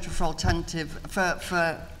the Centre for Alternative,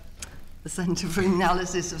 for the Centre for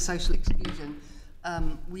Analysis of Social Exclusion,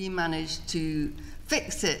 we managed to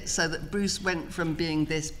fix it so that Bruce went from being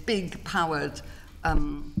this big powered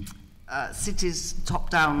cities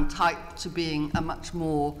top-down type to being a much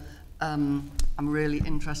more I'm really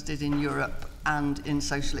interested in Europe and in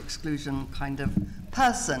social exclusion kind of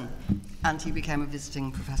person, and he became a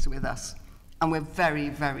visiting professor with us, and we're very,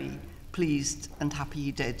 very pleased and happy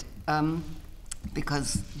he did,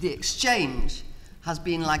 because the exchange has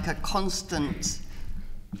been like a constant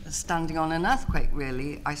standing on an earthquake,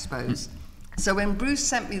 really, I suppose. So when Bruce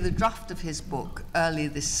sent me the draft of his book early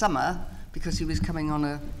this summer, because he was coming on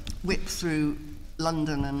a whip through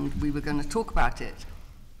London and we were going to talk about it,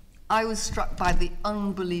 I was struck by the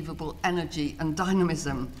unbelievable energy and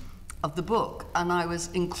dynamism of the book, and I was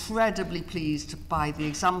incredibly pleased by the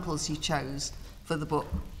examples you chose for the book.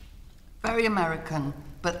 Very American,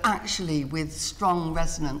 but actually with strong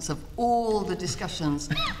resonance of all the discussions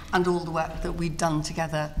and all the work that we'd done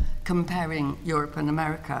together comparing Europe and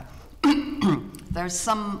America. There are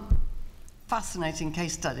some fascinating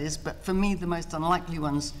case studies, but for me the most unlikely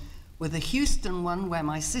ones were the Houston one, where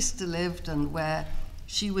my sister lived and where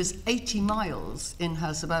she was 80 miles in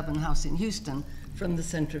her suburban house in Houston from the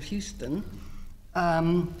center of Houston.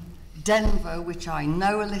 Denver, which I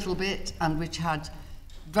know a little bit and which had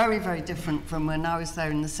very, very different from when I was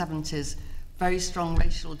there in the 70s, very strong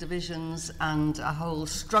racial divisions and a whole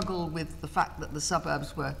struggle with the fact that the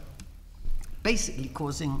suburbs were basically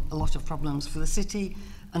causing a lot of problems for the city,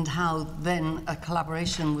 and how then a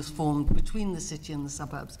collaboration was formed between the city and the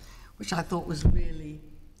suburbs, which I thought was really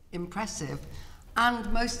impressive.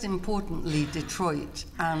 And most importantly, Detroit.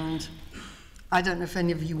 And I don't know if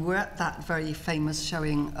any of you were at that very famous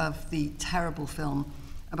showing of the terrible film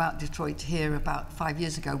about Detroit here about 5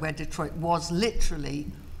 years ago, where Detroit was literally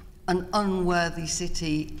an unworthy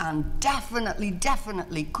city and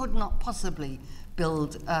definitely could not possibly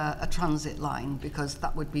build a transit line, because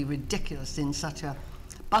that would be ridiculous in such a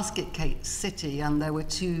basket case city. And there were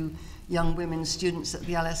 2 young women students at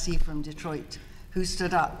the LSE from Detroit who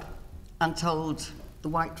stood up and told the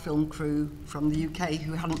white film crew from the UK,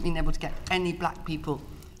 who hadn't been able to get any black people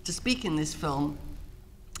to speak in this film,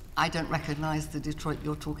 I don't recognize the Detroit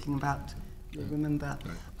you're talking about. You'll remember.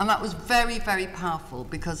 And that was very, very powerful,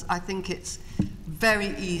 because I think it's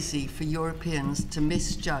very easy for Europeans to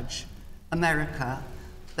misjudge America.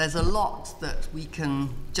 There's a lot that we can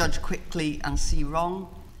judge quickly and see wrong,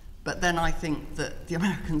 but then I think that the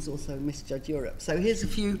Americans also misjudge Europe. So here's a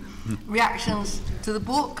few reactions to the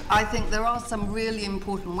book. I think there are some really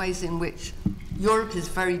important ways in which Europe is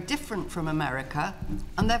very different from America,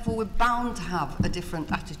 and therefore we're bound to have a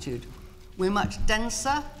different attitude. We're much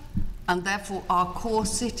denser, and therefore our core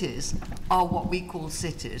cities are what we call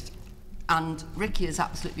cities. And Ricky is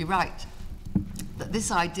absolutely right, that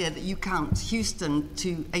this idea that you count Houston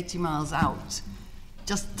to 80 miles out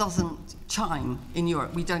just doesn't chime in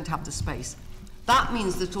Europe. We don't have the space. That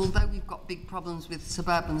means that although we've got big problems with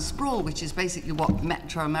suburban sprawl, which is basically what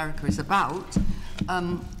Metro America is about,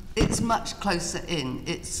 it's much closer in.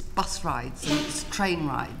 It's bus rides and it's train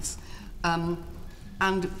rides.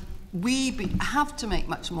 And we have to make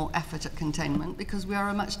much more effort at containment because we are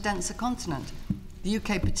a much denser continent. The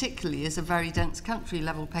UK particularly is a very dense country,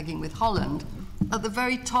 level pegging with Holland, at the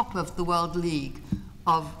very top of the World League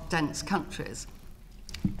of dense countries.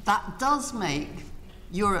 That does make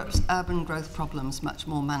Europe's urban growth problems much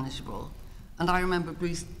more manageable. And I remember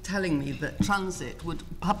Bruce telling me that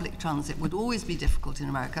public transit would always be difficult in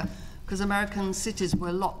America because American cities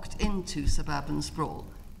were locked into suburban sprawl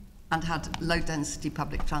and had low-density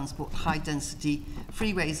public transport, high-density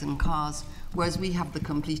freeways and cars, whereas we have the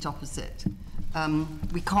complete opposite.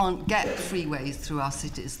 We can't get freeways through our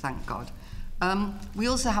cities, thank God. We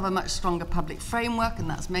also have a much stronger public framework, and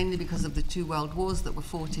that's mainly because of the 2 world wars that were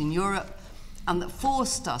fought in Europe and that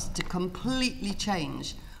forced us to completely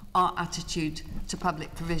change our attitude to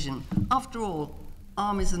public provision. After all,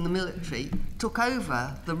 armies and the military took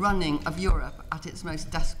over the running of Europe at its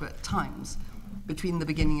most desperate times between the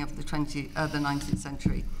beginning of the 19th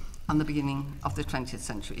century and the beginning of the 20th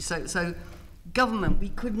century. So government, we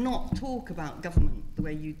could not talk about government the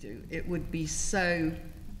way you do. It would be so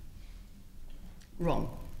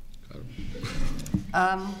wrong.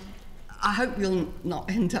 I hope you'll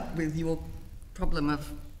not end up with your problem of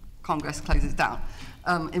Congress closes down,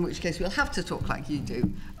 in which case we'll have to talk like you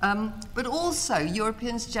do. But also,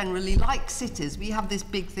 Europeans generally like cities. We have this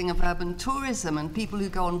big thing of urban tourism, and people who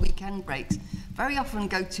go on weekend breaks very often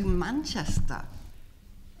go to Manchester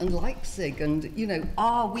and Leipzig and, you know,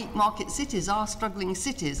 our weak market cities, our struggling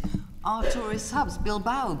cities, our tourist hubs.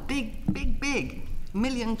 Bilbao, big. 1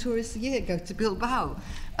 million tourists a year go to Bilbao.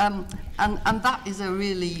 And that is a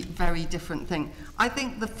really very different thing. I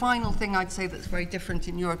think the final thing I'd say that's very different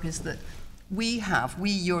in Europe is that we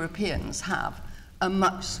Europeans have a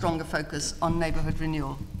much stronger focus on neighbourhood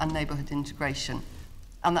renewal and neighbourhood integration.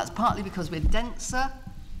 And that's partly because we're denser.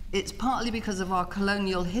 It's partly because of our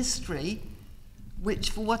colonial history,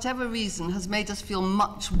 which for whatever reason has made us feel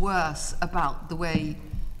much worse about the way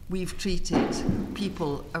we've treated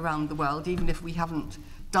people around the world, even if we haven't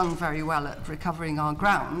done very well at recovering our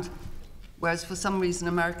ground, whereas for some reason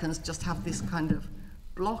Americans just have this kind of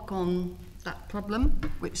block on that problem,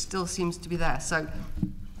 which still seems to be there. So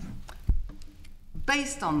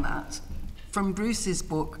based on that, from Bruce's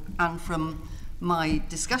book and from my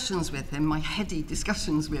discussions with him, my heady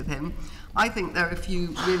discussions with him, I think there are a few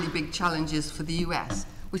really big challenges for the US,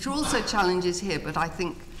 which are also challenges here, but I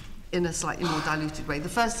think in a slightly more diluted way. The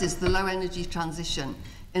first is the low energy transition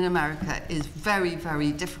in America is very,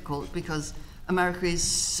 very difficult because America is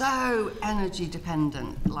so energy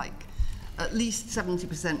dependent, like at least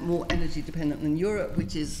 70% more energy dependent than Europe,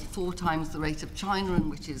 which is 4 times the rate of China, and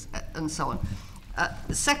which is, and so on.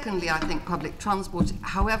 Secondly, I think public transport,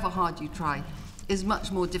 however hard you try, is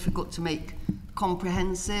much more difficult to make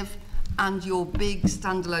comprehensive, and your big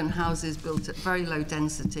standalone houses built at very low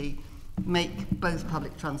density make both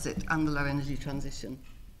public transit and the low energy transition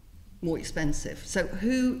more expensive. So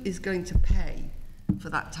who is going to pay for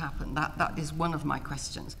that to happen? That is one of my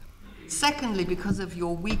questions. Secondly, because of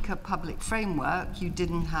your weaker public framework, you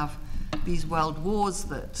didn't have these world wars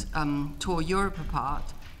that tore Europe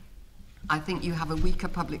apart. I think you have a weaker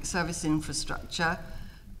public service infrastructure,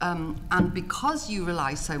 and because you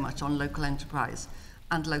rely so much on local enterprise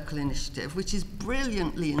and local initiative, which is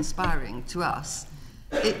brilliantly inspiring to us,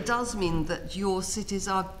 it does mean that your cities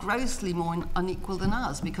are grossly more unequal than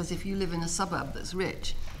ours, because if you live in a suburb that's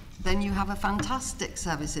rich, then you have a fantastic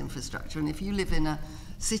service infrastructure, and if you live in a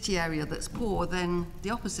city area that's poor, then the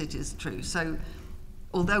opposite is true. So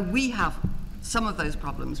although we have some of those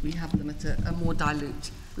problems, we have them at a more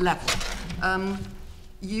dilute level.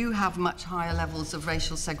 You have much higher levels of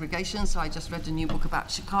racial segregation, so I just read a new book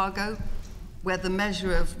about Chicago, where the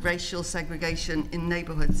measure of racial segregation in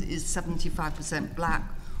neighborhoods is 75% black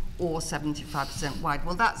or 75% white.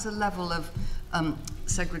 Well, that's a level of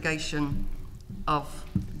segregation of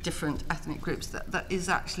different ethnic groups that is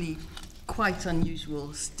actually quite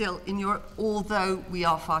unusual still in Europe, although we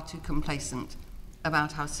are far too complacent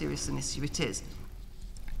about how serious an issue it is.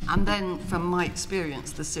 And then, from my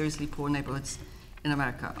experience, the seriously poor neighborhoods in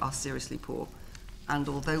America are seriously poor. And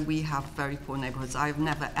although we have very poor neighborhoods, I have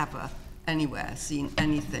never, ever, anywhere seen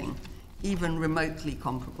anything even remotely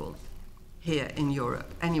comparable here in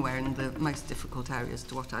Europe, anywhere in the most difficult areas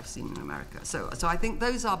to what I've seen in America. So I think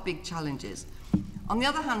those are big challenges. On the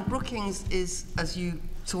other hand, Brookings is, as you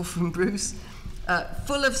saw from Bruce,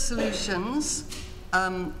 full of solutions.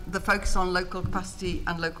 The focus on local capacity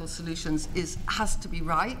and local solutions has to be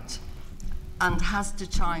right and has to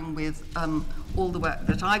chime with all the work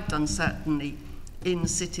that I've done, certainly, in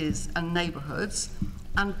cities and neighborhoods,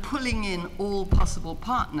 and pulling in all possible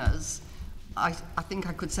partners. I think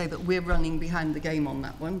I could say that we're running behind the game on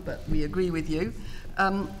that one, but we agree with you.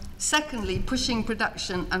 Secondly, pushing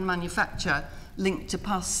production and manufacture linked to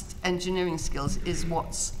past engineering skills is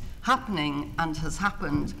what's happening and has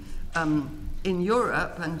happened in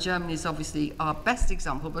Europe, and Germany is obviously our best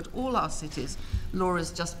example, but all our cities.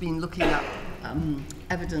 Laura's just been looking at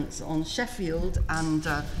evidence on Sheffield and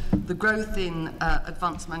the growth in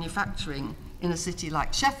advanced manufacturing in a city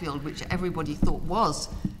like Sheffield, which everybody thought was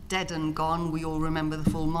dead and gone. We all remember the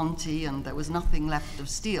full Monty, and there was nothing left of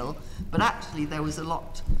steel, but actually there was a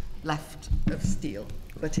lot left of steel,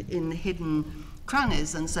 but in hidden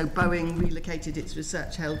crannies. And so Boeing relocated its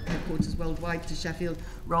research headquarters worldwide to Sheffield.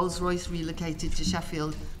 Rolls-Royce relocated to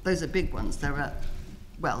Sheffield. Those are big ones. There are,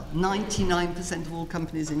 well, 99% of all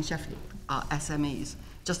companies in Sheffield are SMEs,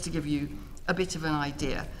 just to give you a bit of an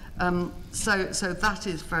idea. So that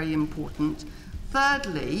is very important.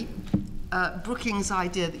 Thirdly, Brookings'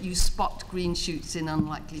 idea that you spot green shoots in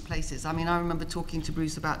unlikely places. I mean, I remember talking to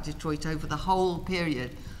Bruce about Detroit over the whole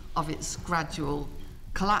period of its gradual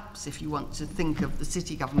collapse, if you want to think of the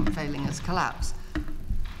city government failing as collapse,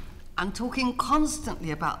 and talking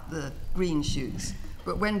constantly about the green shoots.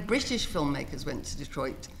 But when British filmmakers went to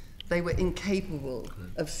Detroit, they were incapable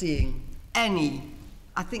of seeing any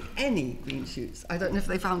green shoots. I don't know if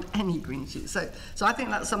they found any green shoots. So I think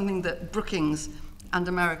that's something that Brookings and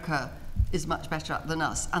America is much better at than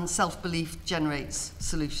us, and self-belief generates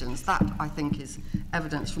solutions. That, I think, is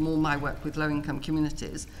evidence from all my work with low-income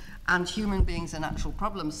communities. And human beings are natural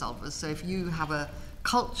problem solvers, so if you have a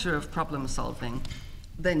culture of problem solving,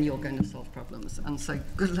 then you're going to solve problems. And so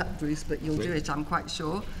good luck, Bruce, but you'll do it, I'm quite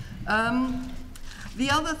sure. The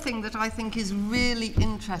other thing that I think is really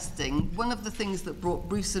interesting, one of the things that brought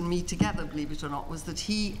Bruce and me together, believe it or not, was that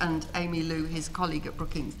he and Amy Lou, his colleague at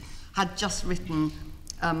Brookings, had just written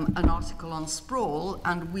an article on sprawl,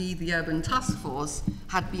 and we, the Urban Task Force,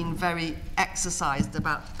 had been very exercised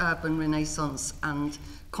about urban renaissance and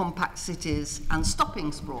compact cities and stopping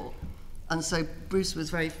sprawl. And so Bruce was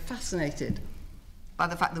very fascinated by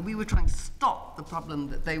the fact that we were trying to stop the problem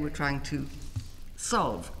that they were trying to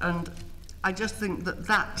solve. And I just think that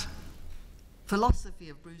that philosophy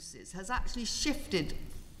of Bruce's has actually shifted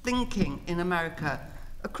thinking in America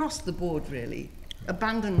across the board, really,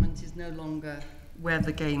 abandonment is no longer where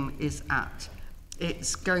the game is at.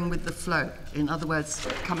 It's going with the flow. In other words,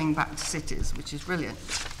 coming back to cities, which is brilliant.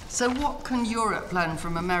 So what can Europe learn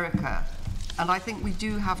from America? And I think we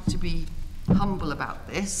do have to be humble about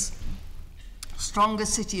this. Stronger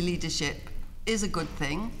city leadership is a good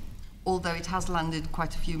thing, although it has landed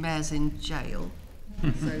quite a few mayors in jail.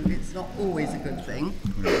 So it's not always a good thing.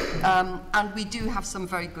 And we do have some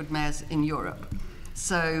very good mayors in Europe.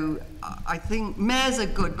 So I think mayors are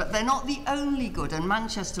good, but they're not the only good. And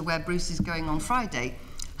Manchester, where Bruce is going on Friday,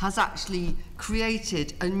 has actually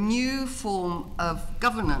created a new form of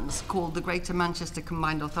governance called the Greater Manchester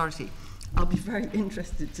Combined Authority. I'll be very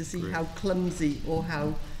interested to see how clumsy or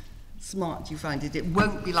how smart you find it. It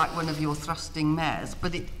won't be like one of your thrusting mayors,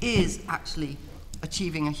 but it is actually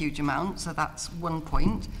achieving a huge amount, so that's one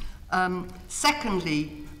point.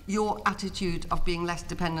 Secondly, your attitude of being less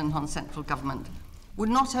dependent on central government would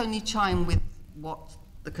not only chime with what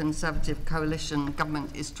the Conservative coalition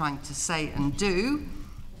government is trying to say and do,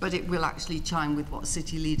 but it will actually chime with what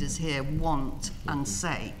city leaders here want and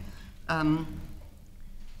say.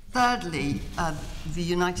 Thirdly, the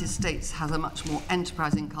United States has a much more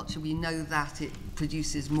enterprising culture. We know that it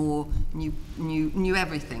produces more new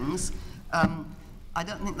everythings. I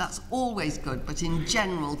don't think that's always good, but in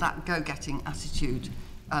general, that go-getting attitude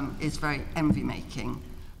is very envy-making.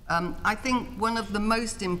 I think one of the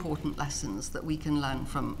most important lessons that we can learn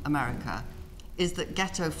from America is that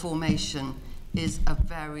ghetto formation is a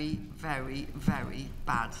very, very, very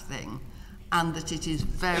bad thing, and that it is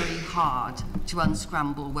very hard to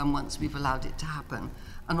unscramble when once we've allowed it to happen.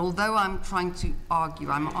 And although I'm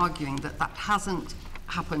arguing that that hasn't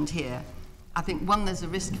happened here, I think, one, there's a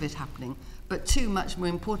risk of it happening, but two, much more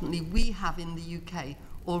importantly, we have in the UK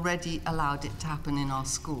already allowed it to happen in our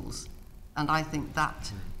schools. And I think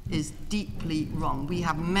that is deeply wrong. We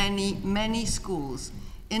have many, many schools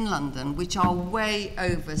in London which are way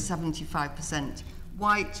over 75%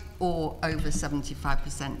 white or over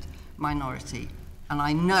 75% minority. And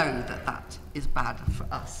I know that that is bad for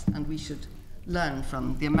us, and we should learn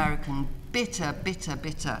from the American bitter, bitter,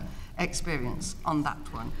 bitter experience on that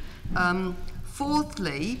one.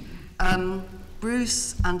 Fourthly,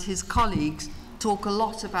 Bruce and his colleagues talk a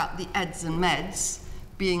lot about the eds and meds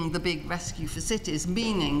being the big rescue for cities,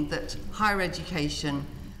 meaning that higher education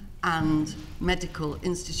and medical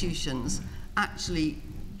institutions actually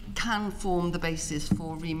can form the basis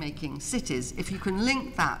for remaking cities. If you can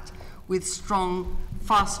link that with strong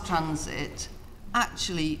fast transit,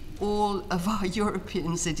 actually all of our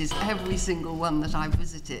European cities, every single one that I've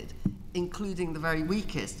visited, including the very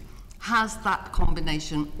weakest, has that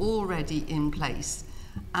combination already in place,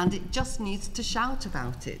 and it just needs to shout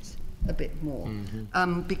about it a bit more,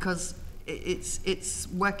 because it's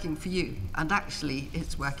working for you, and actually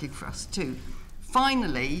it's working for us too.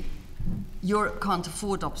 Finally, Europe can't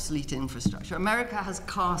afford obsolete infrastructure. America has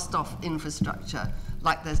cast off infrastructure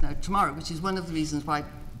like there's no tomorrow, which is one of the reasons why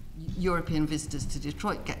European visitors to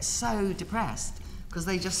Detroit get so depressed, because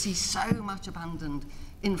they just see so much abandoned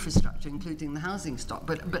infrastructure, including the housing stock,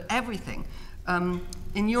 but everything.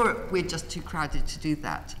 In Europe, we're just too crowded to do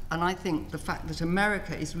that. And I think the fact that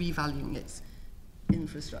America is revaluing its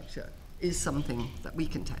infrastructure is something that we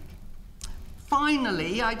can take.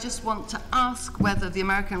 Finally, I just want to ask whether the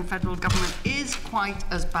American federal government is quite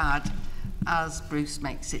as bad as Bruce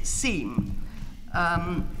makes it seem.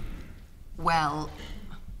 Well,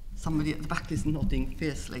 somebody at the back is nodding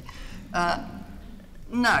fiercely.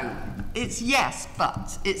 No, it's yes,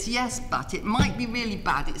 but. It's yes, but. It might be really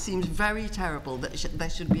bad. It seems very terrible that there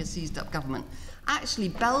should be a seized-up government. Actually,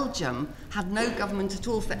 Belgium had no government at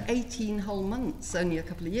all for 18 whole months only a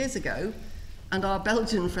couple of years ago, and our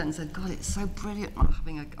Belgian friends said, God, it's so brilliant not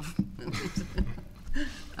having a government.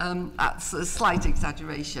 That's a slight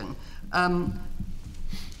exaggeration.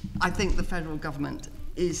 I think the federal government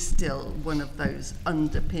is still one of those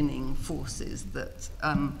underpinning forces that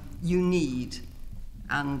you need,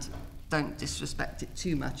 and don't disrespect it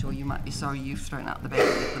too much, or you might be sorry you've thrown out the baby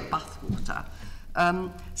with the bathwater.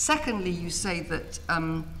 Secondly, you say that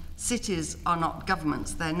cities are not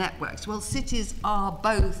governments, they're networks. Well, cities are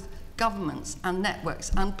both governments and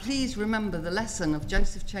networks, and please remember the lesson of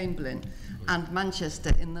Joseph Chamberlain and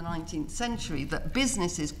Manchester in the 19th century, that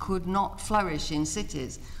businesses could not flourish in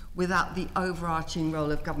cities without the overarching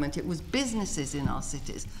role of government. It was businesses in our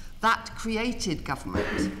cities that created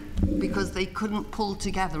government, because they couldn't pull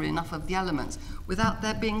together enough of the elements without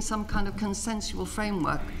there being some kind of consensual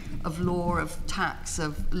framework of law, of tax,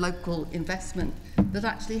 of local investment that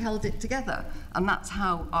actually held it together. And that's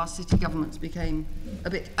how our city governments became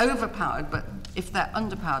a bit overpowered, but if they're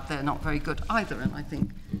underpowered, they're not very good either, and I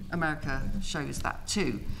think America shows that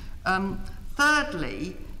too.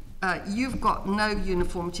 Thirdly, you've got no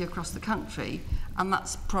uniformity across the country, and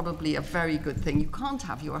that's probably a very good thing. You can't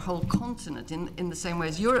have your whole continent in the same way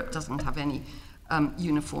as Europe doesn't have any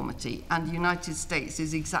uniformity, and the United States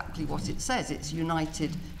is exactly what it says. It's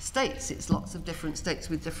United States. It's lots of different states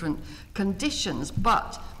with different conditions,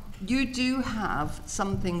 but you do have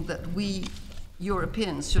something that we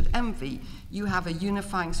Europeans should envy. You have a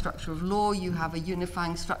unifying structure of law, you have a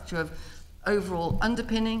unifying structure of overall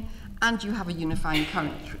underpinning, and you have a unifying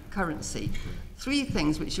currency. Three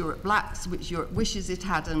things which Europe lacks, which Europe wishes it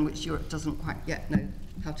had, and which Europe doesn't quite yet know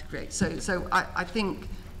how to create. So I think,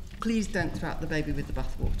 please don't throw out the baby with the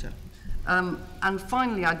bathwater. And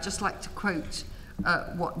finally, I'd just like to quote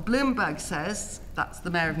what Bloomberg says. That's the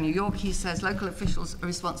mayor of New York. He says local officials are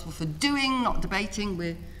responsible for doing, not debating.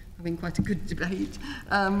 We're having quite a good debate.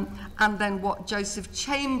 And then what Joseph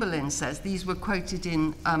Chamberlain says. These were quoted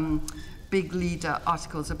in big leader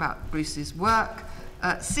articles about Bruce's work.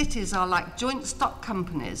 Cities are like joint stock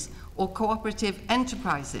companies or cooperative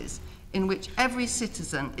enterprises in which every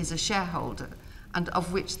citizen is a shareholder and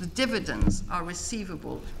of which the dividends are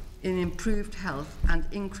receivable in improved health and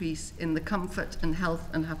increase in the comfort and health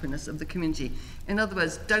and happiness of the community. In other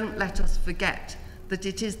words, don't let us forget that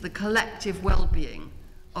it is the collective well-being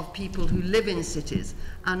of people who live in cities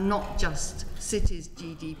and not just cities'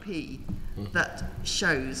 GDP that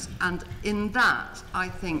shows. And in that, I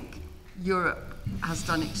think Europe has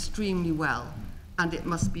done extremely well, and it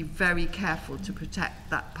must be very careful to protect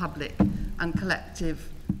that public and collective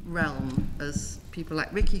realm, as people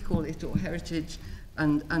like Ricky call it, or heritage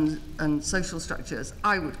and social structures,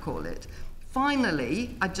 I would call it.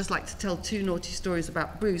 Finally, I'd just like to tell two naughty stories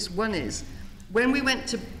about Bruce. One is, when we went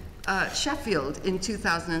to Sheffield in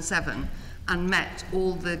 2007 and met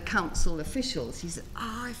all the council officials, he said,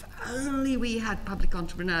 oh, if only we had public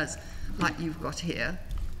entrepreneurs like you've got here,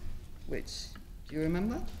 which, do you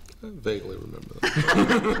remember? I vaguely remember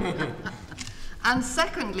that. And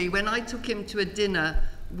secondly, when I took him to a dinner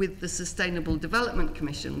with the Sustainable Development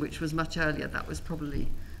Commission, which was much earlier, that was probably,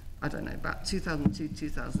 I don't know, about 2002,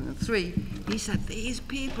 2003, he said, these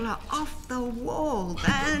people are off the wall,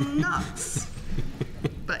 they're nuts.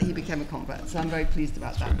 But he became a convert, so I'm very pleased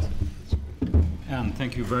about that. Anne,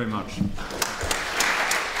 thank you very much.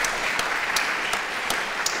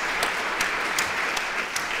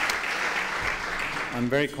 I'm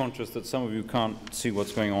very conscious that some of you can't see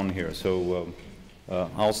what's going on here, so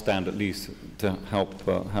I'll stand at least to help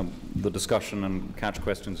have the discussion and catch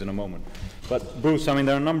questions in a moment. But Bruce, I mean,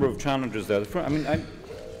 there are a number of challenges there. The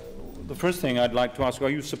first thing I'd like to ask, are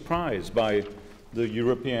you surprised by the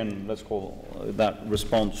European, let's call that,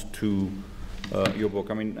 response to your book?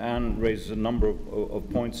 I mean, Anne raised a number of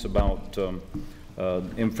points about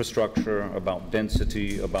infrastructure, about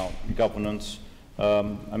density, about governance.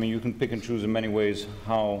 I mean, you can pick and choose in many ways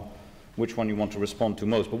which one you want to respond to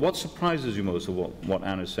most. But what surprises you most of what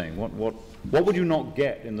Anne is saying? What would you not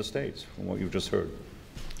get in the States from what you've just heard?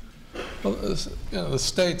 Well, the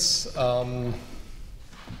States,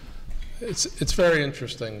 it's very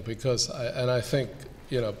interesting because, I think,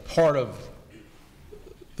 part of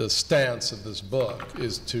the stance of this book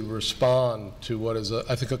is to respond to what is,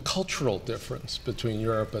 I think, a cultural difference between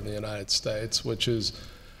Europe and the United States, which is,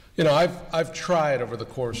 I've tried over the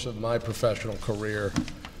course of my professional career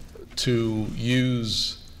to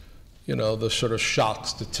use, the sort of shock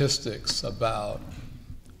statistics about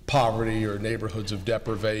poverty or neighborhoods of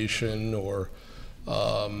deprivation or,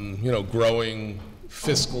 growing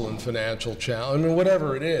fiscal and financial challenge. I mean,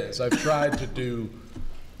 whatever it is, I've tried to do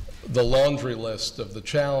the laundry list of the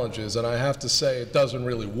challenges, and I have to say it doesn't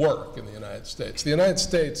really work in the United States. The United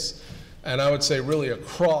States, and I would say really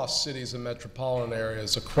across cities and metropolitan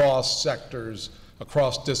areas, across sectors,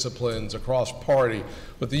 across disciplines, across party,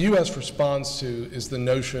 what the U.S. responds to is the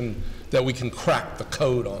notion that we can crack the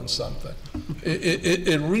code on something.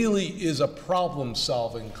 It really is a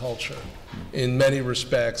problem-solving culture in many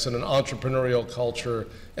respects, and an entrepreneurial culture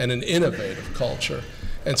and an innovative culture.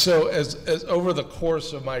 And so as over the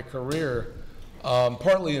course of my career,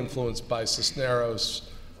 partly influenced by Cisneros,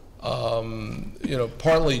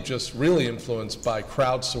 partly just really influenced by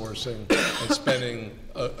crowdsourcing and spending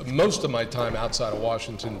most of my time outside of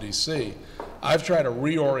Washington, D.C., I've tried to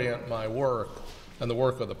reorient my work and the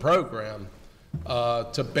work of the program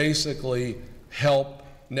to basically help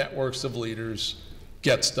networks of leaders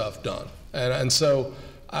get stuff done. And so,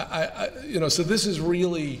 so this is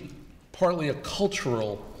really partly a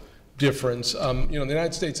cultural difference. The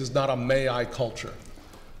United States is not a may-I culture.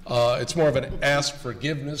 It's more of an ask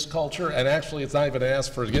forgiveness culture, and actually it's not even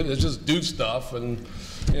ask forgiveness, it's just do stuff and,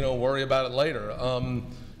 you know, worry about it later.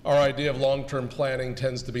 Our idea of long-term planning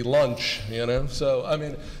tends to be lunch, you know? So, I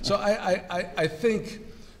mean, so I think,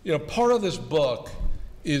 you know, part of this book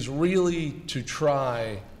is really to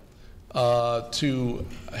try to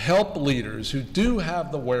help leaders who do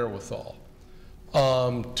have the wherewithal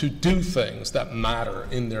to do things that matter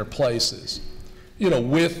in their places, you know,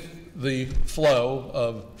 with the flow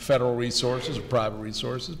of federal resources or private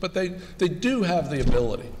resources, but they do have the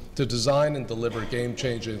ability to design and deliver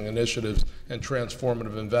game-changing initiatives and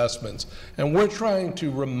transformative investments. And we're trying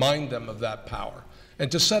to remind them of that power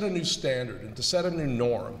and to set a new standard and to set a new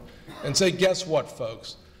norm and say, guess what,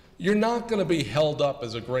 folks? You're not going to be held up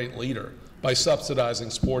as a great leader by subsidizing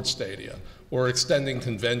sports stadia or extending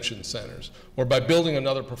convention centers or by building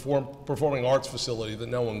another performing arts facility that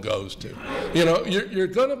no one goes to. You know, you're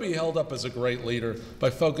going to be held up as a great leader by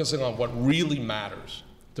focusing on what really matters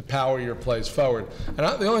to power your place forward. And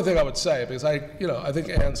the only thing I would say, because I think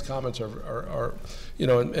Anne's comments are you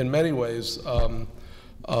know, in many ways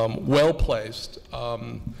well placed.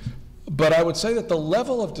 But I would say that the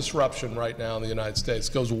level of disruption right now in the United States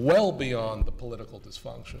goes well beyond the political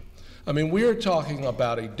dysfunction. I mean, we are talking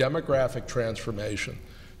about a demographic transformation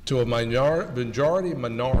to a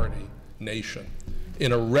majority-minority nation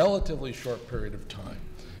in a relatively short period of time.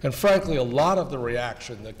 And frankly, a lot of the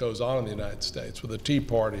reaction that goes on in the United States with the Tea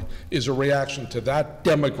Party is a reaction to that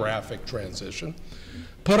demographic transition.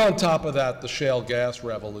 Put on top of that the shale gas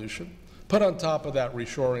revolution. Put on top of that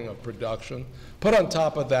reshoring of production. Put on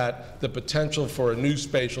top of that the potential for a new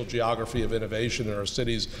spatial geography of innovation in our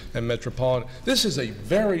cities and metropolitan. This is a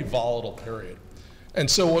very volatile period. And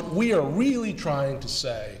so what we are really trying to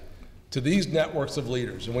say to these networks of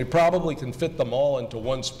leaders, and we probably can fit them all into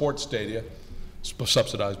one sports stadium,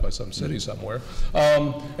 subsidized by some city somewhere,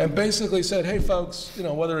 and basically said, hey folks, you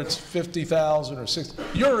know, whether it's 50,000 or 60,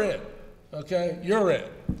 you're it, okay? You're it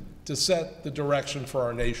to set the direction for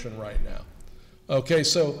our nation right now. Okay,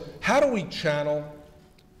 so how do we channel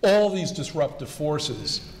all these disruptive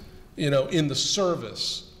forces, you know, in the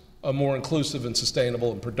service of more inclusive and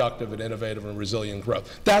sustainable and productive and innovative and resilient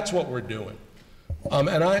growth? That's what we're doing. I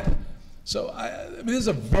mean, this is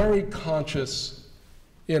a very conscious,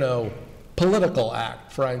 you know, political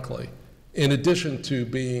act, frankly, in addition to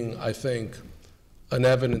being, I think, an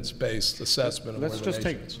evidence-based assessment of where the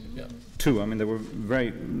nation is. Yeah. Two. I mean, there were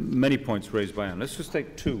very many points raised by Anne. Let's just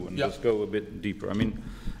take two and just go a bit deeper. I mean,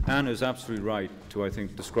 Anne is absolutely right to, I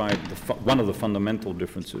think, describe one of the fundamental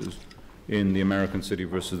differences in the American city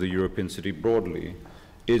versus the European city broadly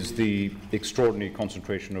is the extraordinary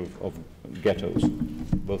concentration of ghettos,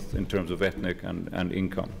 both in terms of ethnic and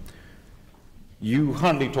income. You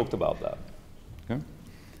hardly talked about that. Okay?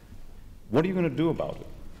 What are you going to do about it?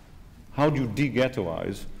 How do you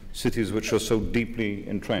de-ghettoize cities which are so deeply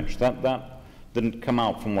entrenched? That didn't come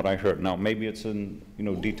out from what I heard. Now, maybe it's in, you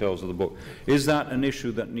know, details of the book. Is that an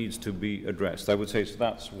issue that needs to be addressed? I would say so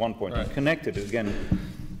that's one point. Right. And connected, again,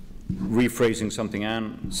 rephrasing something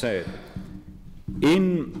Anne said,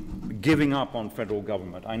 in giving up on federal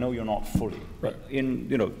government, I know you're not fully, but in,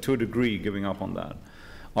 you know, to a degree giving up on that,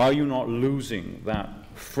 are you not losing that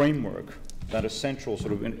framework, that essential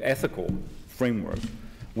sort of ethical framework,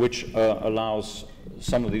 which allows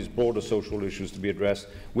some of these broader social issues to be addressed,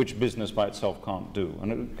 which business by itself can't do?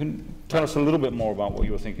 And can tell us a little bit more about what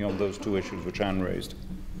you were thinking on those two issues which Anne raised.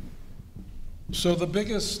 So the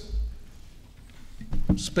biggest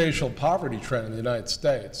spatial poverty trend in the United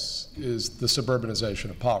States is the suburbanization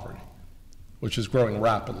of poverty, which is growing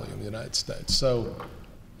rapidly in the United States. So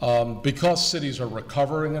because cities are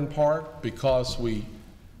recovering in part, because we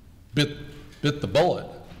bit the bullet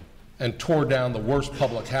and tore down the worst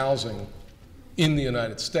public housing in the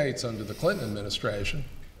United States under the Clinton administration,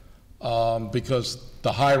 because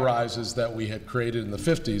the high-rises that we had created in the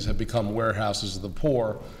 50s have become warehouses of the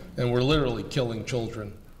poor, and we're literally killing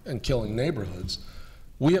children and killing neighborhoods.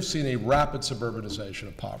 We have seen a rapid suburbanization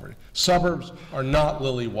of poverty. Suburbs are not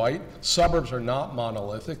lily-white. Suburbs are not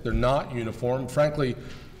monolithic. They're not uniform. Frankly,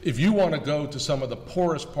 if you want to go to some of the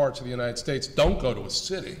poorest parts of the United States, don't go to a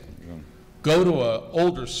city. Go to an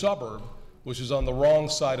older suburb, which is on the wrong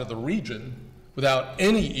side of the region, without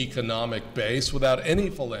any economic base, without any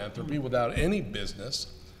philanthropy, without any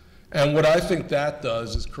business. And what I think that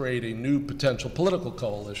does is create a new potential political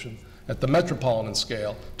coalition at the metropolitan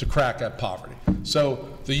scale to crack at poverty. So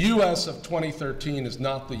the US of 2013 is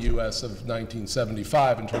not the US of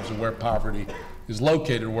 1975 in terms of where poverty is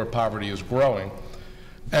located, where poverty is growing.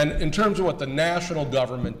 And in terms of what the national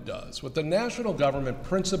government does, what the national government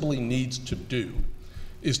principally needs to do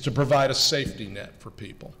is to provide a safety net for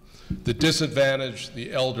people. The disadvantaged,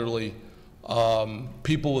 the elderly,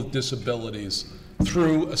 people with disabilities,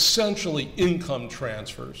 through essentially income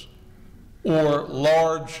transfers or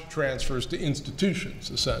large transfers to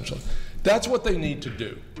institutions, essentially. That's what they need to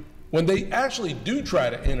do. When they actually do try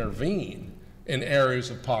to intervene in areas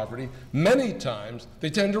of poverty, many times they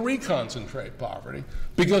tend to reconcentrate poverty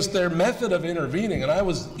because their method of intervening, and I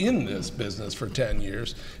was in this business for 10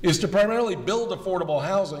 years, is to primarily build affordable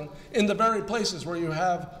housing in the very places where you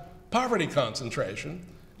have poverty concentration,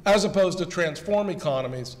 as opposed to transform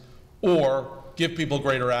economies or give people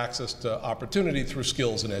greater access to opportunity through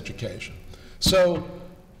skills and education. So,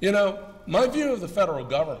 you know, my view of the federal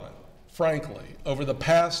government, frankly, over the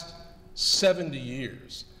past 70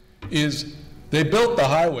 years is they built the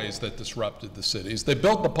highways that disrupted the cities. They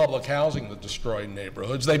built the public housing that destroyed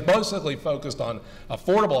neighborhoods. They basically focused on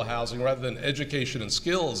affordable housing rather than education and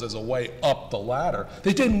skills as a way up the ladder.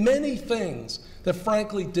 They did many things that,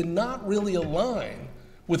 frankly, did not really align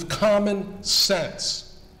with common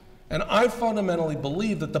sense. And I fundamentally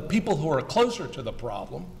believe that the people who are closer to the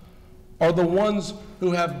problem are the ones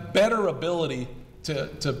who have better ability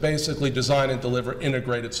to basically design and deliver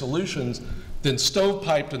integrated solutions than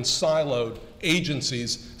stovepiped and siloed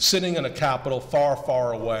agencies sitting in a capital far,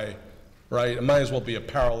 far away, right? It might as well be a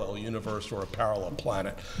parallel universe or a parallel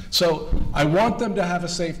planet. So I want them to have a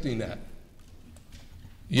safety net.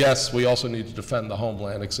 Yes, we also need to defend the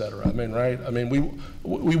homeland, et cetera. I mean, right? I mean,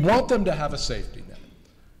 we want them to have a safety net.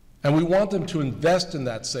 And we want them to invest in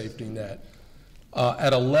that safety net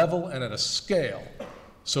at a level and at a scale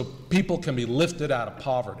so people can be lifted out of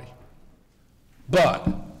poverty. But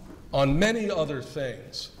on many other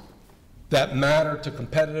things that matter to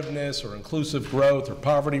competitiveness or inclusive growth or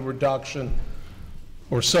poverty reduction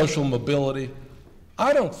or social mobility,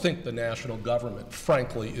 I don't think the national government,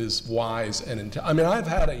 frankly, is wise and I mean, I've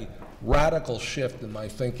had a radical shift in my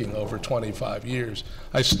thinking over 25 years.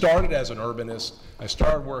 I started as an urbanist. I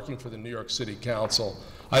started working for the New York City Council.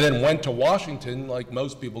 I then went to Washington, like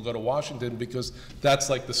most people go to Washington, because that's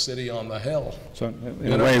like the city on the hill. So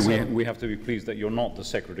in a way, we have to be pleased that you're not the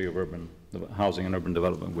Secretary of Housing and Urban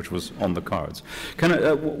Development, which was on the cards. Can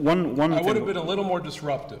I, one I would have been a little more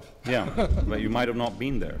disruptive. Yeah, but you might have not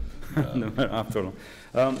been there after all.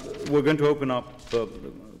 We're going to open up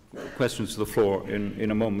questions to the floor in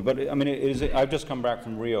a moment. But I mean, I've just come back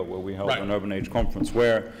from Rio, where we held an Urban Age conference,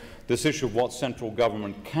 where this issue of what central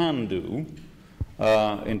government can do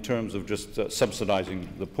in terms of just subsidizing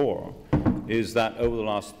the poor is that over the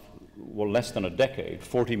last, well, less than a decade,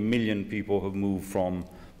 40 million people have moved from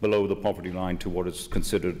below the poverty line to what is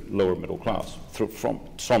considered lower middle class, from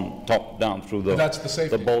top down through the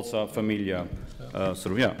Bolsa Familia.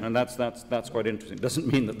 And that's quite interesting. It doesn't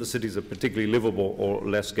mean that the cities are particularly livable or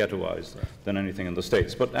less ghettoized than anything in the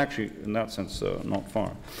States, but actually, in that sense, not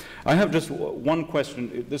far. I have just one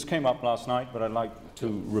question. This came up last night, but I'd like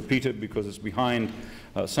to repeat it because it's behind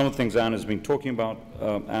some of the things Anne has been talking about,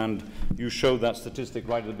 and you showed that statistic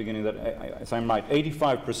right at the beginning that, if I'm right,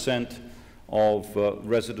 85% of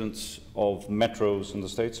residents of metros in the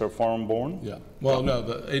States are foreign-born? Yeah. Well, no,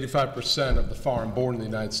 the 85% of the foreign-born in the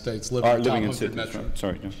United States live in the top 100 metros. Right.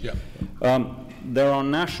 Sorry. Yeah. There are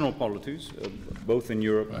national polities, both in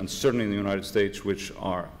Europe and certainly in the United States, which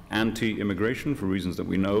are anti-immigration for reasons that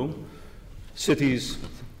we know. Cities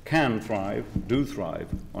can thrive, do thrive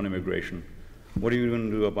on immigration. What are you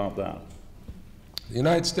going to do about that? The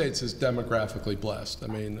United States is demographically blessed. I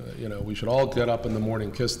mean, you know, we should all get up in the morning,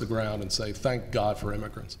 kiss the ground, and say, thank God for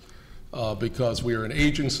immigrants. Because we are an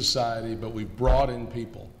aging society, but we've brought in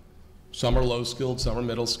people. Some are low-skilled, some are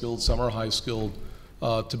middle-skilled, some are high-skilled,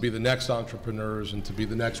 to be the next entrepreneurs and to be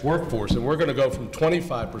the next workforce. And we're going to go from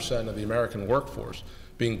 25% of the American workforce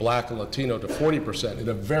being black and Latino to 40% in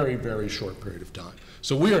a very, very short period of time.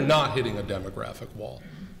 So we are not hitting a demographic wall.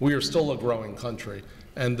 We are still a growing country.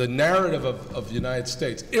 And the narrative of the United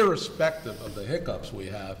States, irrespective of the hiccups we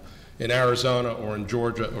have in Arizona or in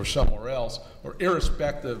Georgia or somewhere else, or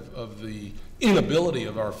irrespective of the inability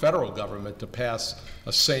of our federal government to pass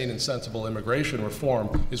a sane and sensible immigration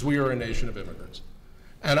reform, is we are a nation of immigrants.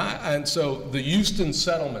 And so the Houston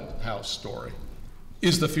Settlement House story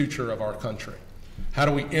is the future of our country. How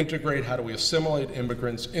do we integrate, how do we assimilate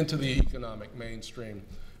immigrants into the economic mainstream?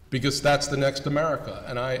 Because that's the next America.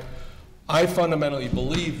 And I fundamentally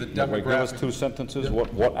believe that demographics... Give us two sentences. Yeah.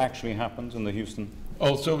 What actually happens in the Houston?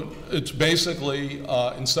 Oh, so it's basically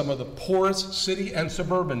in some of the poorest city and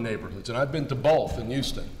suburban neighborhoods, and I've been to both in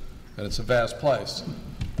Houston, and it's a vast place.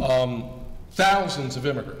 Thousands of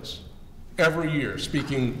immigrants every year,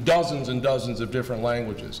 speaking dozens and dozens of different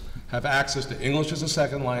languages, have access to English as a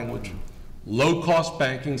second language, low-cost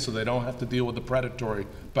banking so they don't have to deal with the predatory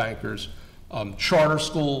bankers, charter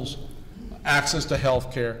schools, access to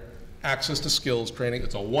health care, access to skills training.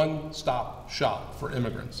 It's a one-stop shop for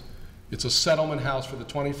immigrants. It's a settlement house for the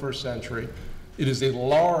 21st century. It is a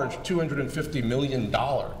large $250 million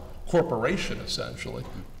corporation, essentially,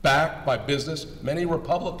 backed by business, many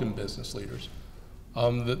Republican business leaders.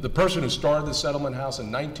 The person who started the settlement house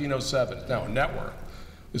in 1907, it's now a network,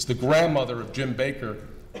 is the grandmother of Jim Baker,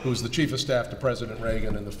 who was the chief of staff to President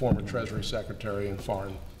Reagan and the former Treasury Secretary and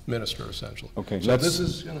foreign minister, essentially. Okay, so this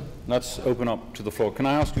is, let's open up to the floor. Can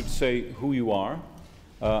I ask you to say who you are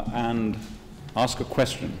and ask a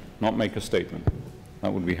question, not make a statement?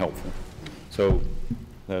 That would be helpful. So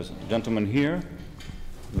there's a gentleman here,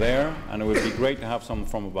 there, and it would be great to have someone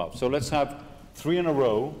from above. So let's have 3 in a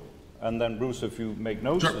row, and then Bruce, if you make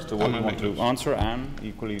notes as to what you want to answer, and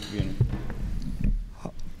equally.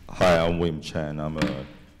 Hi, I'm William Chan. I'm a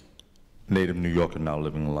native New Yorker now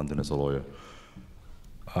living in London as a lawyer.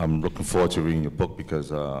 I'm looking forward to reading your book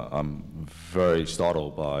because I'm very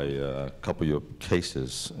startled by a couple of your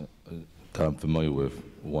cases that I'm familiar with,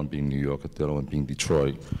 one being New York, the other one being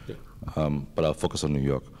Detroit. But I'll focus on New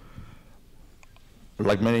York.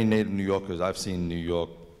 Like many native New Yorkers, I've seen New York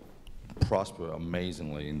prosper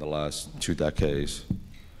amazingly in the last 2 decades.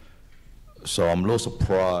 So I'm a little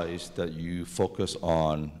surprised that you focus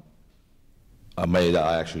on a mayor that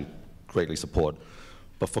I actually greatly support,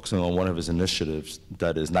 but focusing on one of his initiatives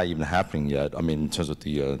that is not even happening yet. I mean, in terms of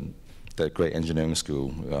that great engineering school,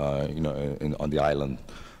 on the island,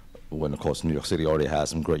 when of course New York City already has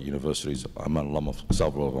some great universities. I'm an alum of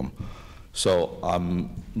several of them. So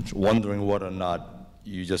I'm wondering whether or not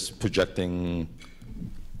you're just projecting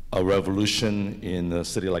a revolution in a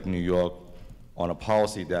city like New York on a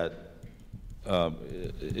policy that,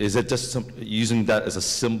 is it just using that as a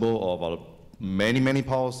symbol of many, many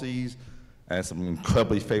policies and some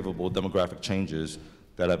incredibly favorable demographic changes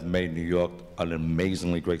that have made New York an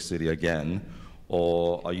amazingly great city again?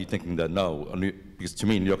 Or are you thinking that no, because to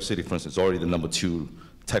me, New York City, for instance, is already the #2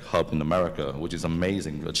 tech hub in America, which is an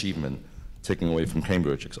amazing achievement, taking away from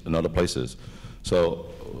Cambridge and other places. So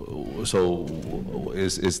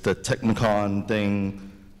is the Technicon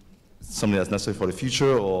thing something that's necessary for the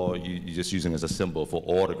future, or you're just using it as a symbol for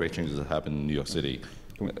all the great changes that happen in New York City?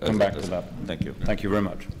 Come back to that. Thank you. Thank you very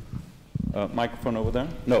much. Microphone over there?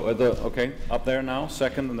 No, okay, up there now,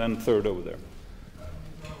 second, and then third over there.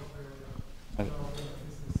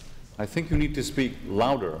 I think you need to speak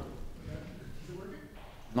louder.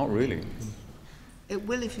 Not really. It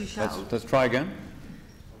will if you shout. Let's try again.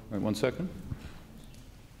 Wait 1 second.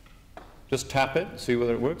 Just tap it, see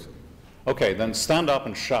whether it works. Okay, then stand up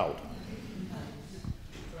and shout.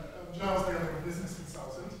 Giles Daly, a business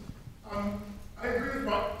consultant. I agree with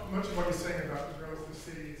much of what you're saying about the growth of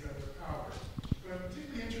cities and their power, but I'm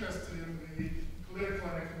particularly interested in the political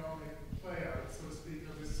and economic playout, so to speak,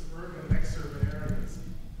 of the suburban and exurban areas.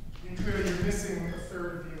 And clearly you're missing a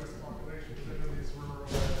third of the U.S. population, particularly these rural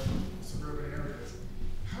and suburban areas.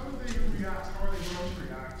 How do they react, how are they going to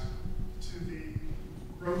react to the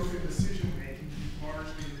growth in decision-making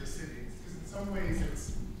largely in the cities? Because in some ways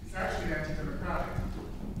it's actually anti-democratic,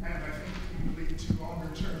 and I think it can lead to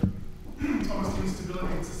longer-term almost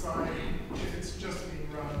instability in society if it's just being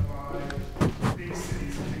run by big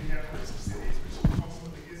cities and big networks of cities, which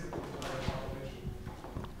ultimately isn't the entire population.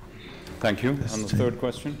 Thank you. And the third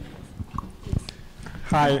question?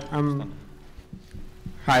 Hi, I'm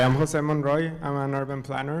Jose Monroy. I'm an urban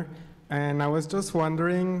planner, and I was just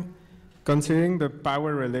wondering, considering the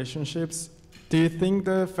power relationships, do you think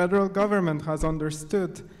the federal government has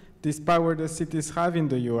understood this power the cities have in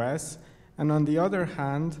the US? And on the other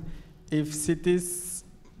hand, if cities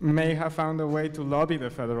may have found a way to lobby the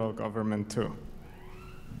federal government too?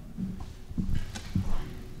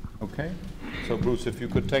 Okay. So Bruce, if you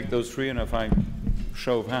could take those 3, and if I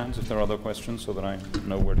show of hands, if there are other questions, so that I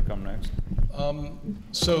know where to come next.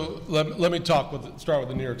 So let me start with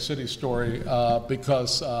the New York City story,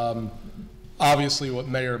 because obviously what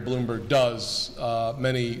Mayor Bloomberg does,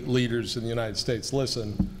 many leaders in the United States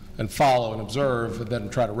listen and follow and observe and then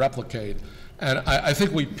try to replicate. And I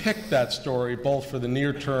think we picked that story both for the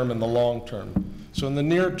near term and the long term. So in the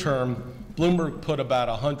near term, Bloomberg put about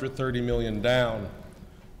 $130 million down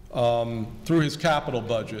through his capital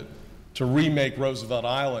budget to remake Roosevelt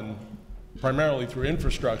Island, primarily through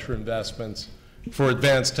infrastructure investments for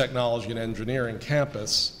advanced technology and engineering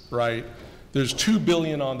campus, right? There's $2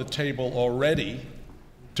 billion on the table already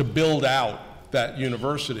to build out that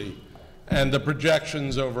university. And the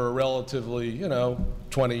projections over a relatively,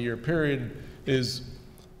 20-year period is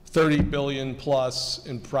 30 billion plus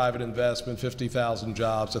in private investment, 50,000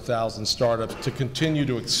 jobs, 1,000 startups to continue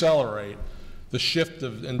to accelerate the shift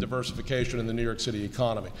and diversification in the New York City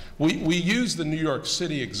economy. We use the New York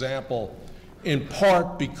City example in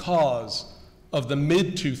part because of the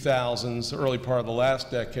mid-2000s, the early part of the last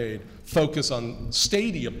decade, focus on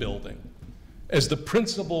stadia building as the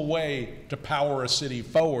principal way to power a city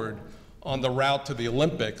forward on the route to the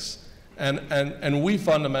Olympics. And we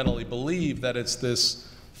fundamentally believe that it's this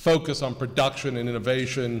focus on production and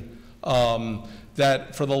innovation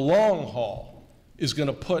that for the long haul is going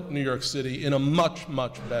to put New York City in a much,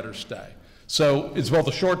 much better state. So it's both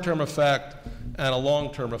a short-term effect and a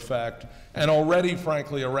long-term effect. And already,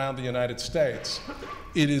 frankly, around the United States,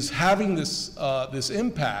 it is having this, this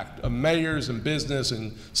impact of mayors and business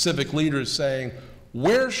and civic leaders saying,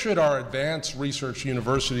 where should our advanced research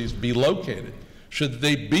universities be located? Should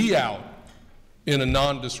they be out in a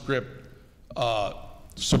nondescript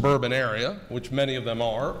suburban area, which many of them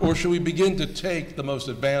are, or should we begin to take the most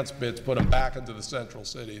advanced bits, put them back into the central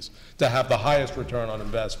cities to have the highest return on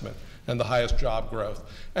investment and the highest job growth?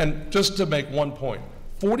 And just to make one point,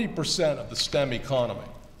 40% of the STEM economy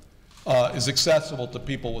is accessible to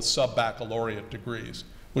people with sub-baccalaureate degrees,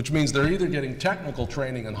 which means they're either getting technical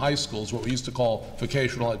training in high schools, what we used to call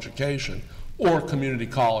vocational education, or community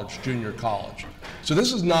college, junior college. So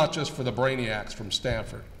this is not just for the brainiacs from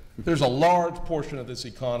Stanford. There's a large portion of this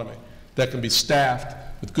economy that can be staffed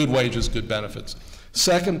with good wages, good benefits.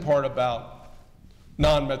 Second part about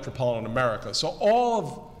non-metropolitan America. So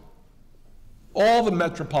all the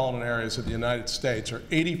metropolitan areas of the United States are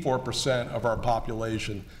 84% of our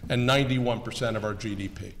population and 91% of our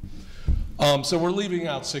GDP. So we're leaving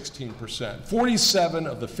out 16%. 47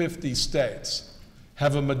 of the 50 states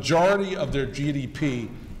have a majority of their GDP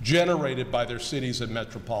generated by their cities and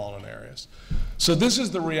metropolitan areas. So this is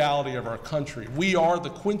the reality of our country. We are the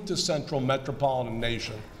quintessential metropolitan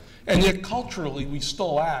nation, and yet culturally we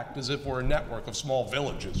still act as if we're a network of small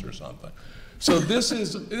villages or something. So this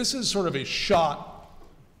is sort of a shot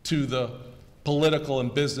to the political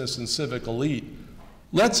and business and civic elite.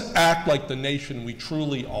 Let's act like the nation we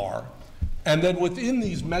truly are, and then within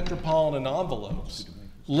these metropolitan envelopes,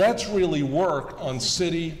 let's really work on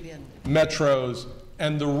city, metros,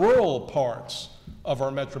 and the rural parts of our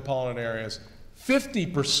metropolitan areas.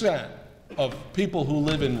 50% of people who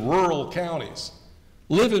live in rural counties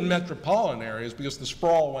live in metropolitan areas because the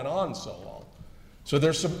sprawl went on so long. So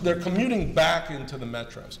they're commuting back into the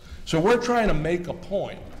metros. So we're trying to make a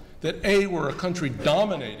point that A, we're a country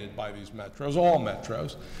dominated by these metros, all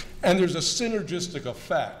metros, and there's a synergistic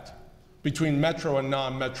effect between metro and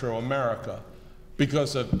non-metro America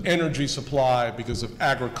because of energy supply, because of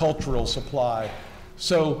agricultural supply.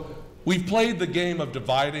 So we've played the game of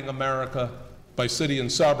dividing America by city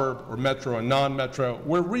and suburb, or metro and non-metro.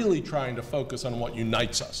 We're really trying to focus on what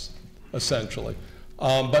unites us, essentially,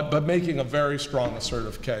 but making a very strong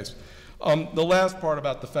assertive case. The last part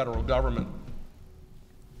about the federal government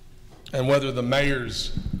and whether the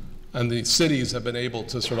mayors and the cities have been able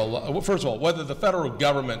to sort of, well, first of all, whether the federal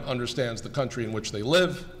government understands the country in which they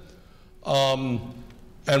live,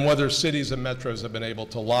 and whether cities and metros have been able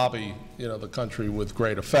to lobby, the country with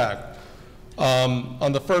great effect.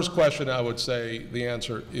 On the first question, I would say the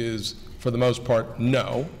answer is, for the most part,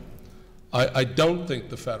 no. I don't think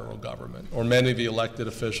the federal government, or many of the elected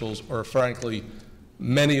officials, or frankly,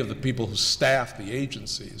 many of the people who staff the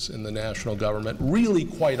agencies in the national government really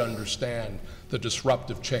quite understand the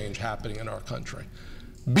disruptive change happening in our country.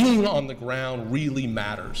 Being on the ground really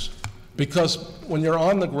matters, because when you're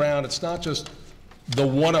on the ground, it's not just the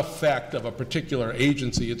one effect of a particular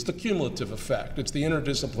agency, it's the cumulative effect, it's the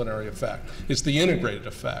interdisciplinary effect, it's the integrated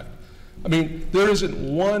effect. I mean, there isn't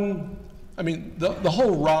one, the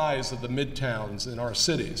whole rise of the midtowns in our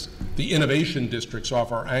cities, the innovation districts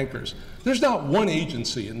off our anchors, there's not one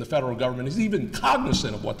agency in the federal government who's even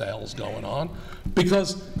cognizant of what the hell is going on,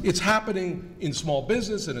 because it's happening in small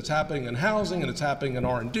business, and it's happening in housing, and it's happening in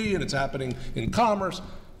R&D, and it's happening in commerce,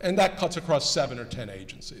 and that cuts across 7 or 10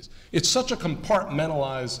 agencies. It's such a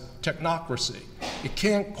compartmentalized technocracy. It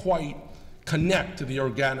can't quite connect to the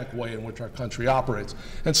organic way in which our country operates.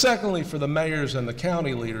 And secondly, for the mayors and the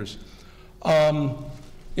county leaders,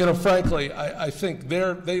 frankly, I think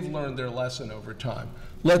they've learned their lesson over time.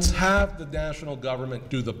 Let's have the national government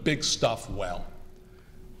do the big stuff well.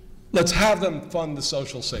 Let's have them fund the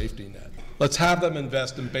social safety net. Let's have them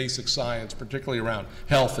invest in basic science, particularly around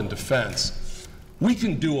health and defense. We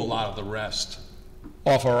can do a lot of the rest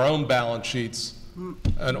off our own balance sheets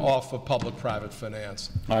and off of public-private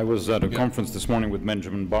finance. I was at a conference this morning with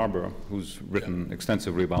Benjamin Barber, who's written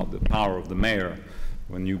extensively about the power of the mayor,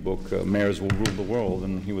 new book, Mayors Will Rule the World,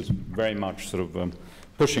 and he was very much sort of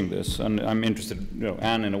pushing this. And I'm interested,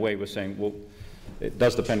 Anne in a way was saying, well, it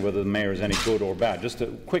does depend whether the mayor is any good or bad. Just a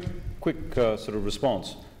quick sort of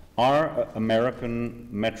response. Are American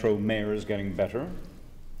metro mayors getting better?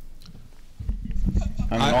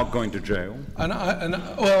 I'm not going to jail.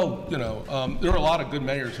 Well, there are a lot of good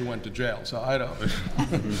mayors who went to jail, so I don't.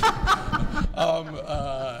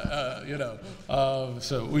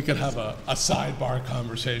 So we could have a sidebar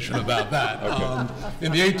conversation about that. Okay.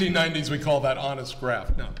 In the 1890s, we call that honest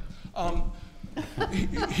graft. No.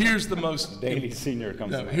 Here's the most. Daily Senior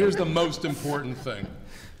comes. No, here's the most important thing.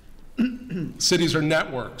 Cities are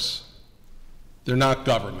networks. They're not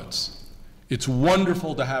governments. It's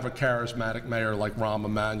wonderful to have a charismatic mayor like Rahm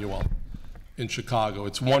Emanuel in Chicago.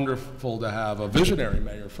 It's wonderful to have a visionary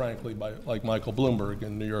mayor, frankly, like Michael Bloomberg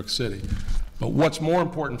in New York City. But what's more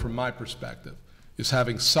important from my perspective is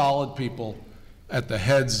having solid people at the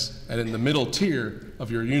heads and in the middle tier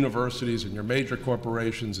of your universities and your major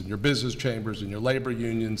corporations and your business chambers and your labor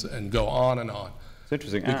unions, and go on and on. It's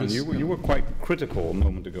interesting, Anne, you were quite critical a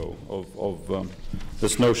moment ago of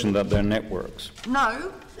this notion that they're networks.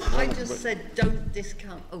 No, I just said don't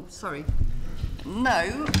discount. Oh, sorry.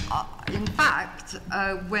 No, in fact,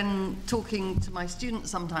 when talking to my students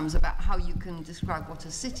sometimes about how you can describe what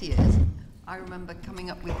a city is, I remember coming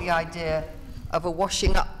up with the idea of a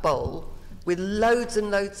washing up bowl with loads and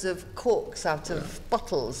loads of corks out of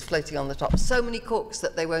bottles floating on the top. So many corks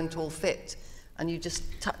that they won't all fit. And you just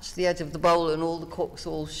touch the edge of the bowl and all the corks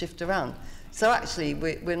all shift around. So actually,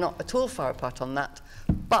 we're not at all far apart on that.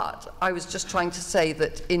 But I was just trying to say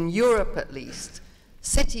that in Europe, at least,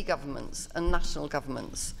 city governments and national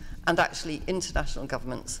governments, and actually international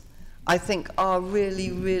governments, I think are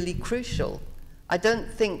really, really crucial. I don't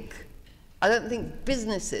think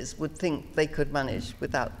businesses would think they could manage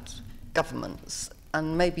without governments.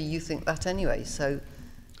 And maybe you think that anyway, so.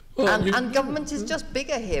 Well, and government is just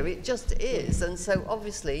bigger here. It just is, and so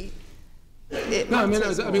obviously, it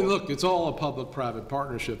matters more. I mean, look, it's all a public-private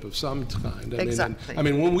partnership of some kind. Exactly. I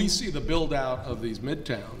mean, when we see the build-out of these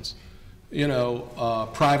midtowns,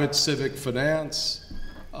 private civic finance,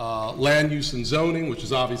 land use and zoning, which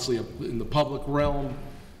is obviously in the public realm,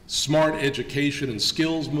 smart education and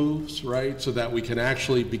skills moves, right, so that we can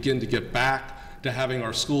actually begin to get back to having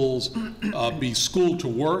our schools be school to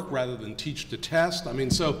work rather than teach to test. I mean,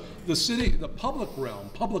 so the public realm,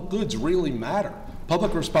 public goods really matter.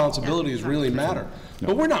 Public responsibilities really matter.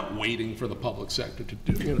 But we're not waiting for the public sector to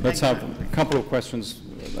do. Let's have a couple of questions.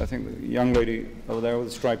 I think the young lady over there with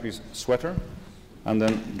the stripy sweater, and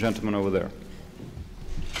then gentleman over there.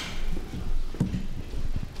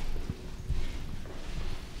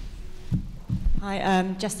 Hi,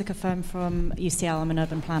 I'm Jessica Firm from UCL. I'm an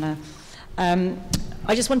urban planner.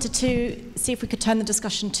 I just wanted to see if we could turn the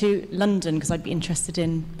discussion to London, because I'd be interested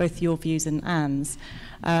in both your views and Anne's.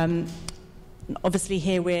 Obviously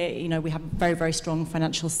here we have a very, very strong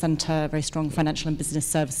financial centre, very strong financial and business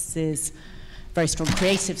services, very strong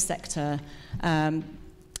creative sector,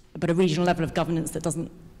 but a regional level of governance that doesn't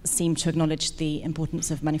seem to acknowledge the importance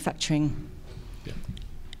of manufacturing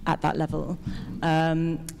at that level.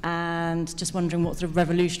 And just wondering what sort of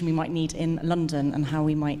revolution we might need in London and how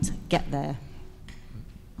we might get there.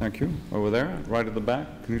 Thank you. Over there, right at the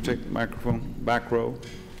back. Can you take the microphone? Back row.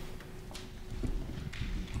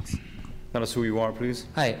 Tell us who you are, please.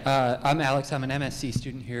 Hi, I'm Alex. I'm an MSc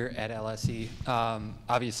student here at LSE.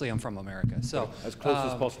 Obviously, I'm from America. So as close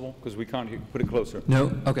as possible, because we can't put it closer.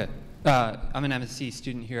 No? Okay. I'm an MSc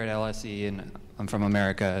student here at LSE, and I'm from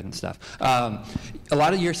America and stuff. A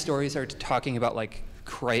lot of your stories are talking about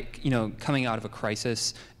coming out of a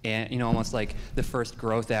crisis and almost like the first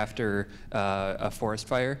growth after a forest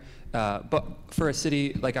fire. But for a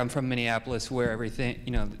city like I'm from Minneapolis, where everything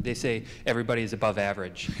they say everybody is above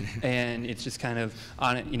average, and it's just kind of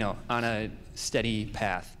on a steady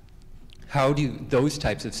path. How do those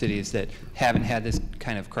types of cities that haven't had this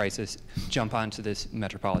kind of crisis jump onto this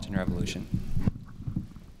metropolitan revolution?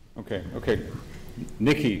 Okay.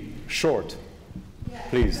 Nikki, short.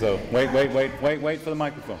 Please, though. Wait for the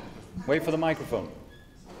microphone. Wait for the microphone.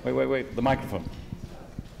 Wait, the microphone.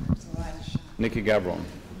 Nikki Gavron.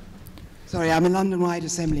 Sorry, I'm a London-wide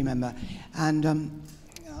Assembly member, and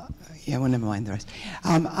well, never mind the rest.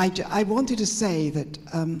 I wanted to say that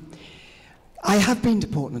I have been to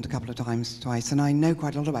Portland a couple of times, twice, and I know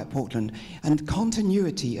quite a lot about Portland, and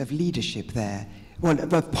continuity of leadership there,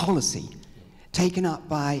 of policy, taken up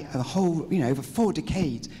by a whole, over 4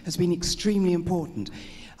 decades, has been extremely important.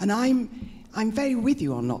 And I'm very with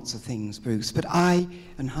you on lots of things, Bruce, but and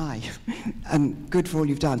good for all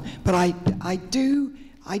you've done, but I do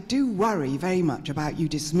I do worry very much about you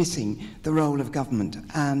dismissing the role of government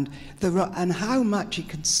and how much it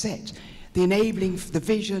can set the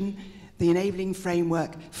vision, the enabling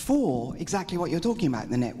framework for exactly what you're talking about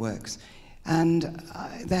in the networks. And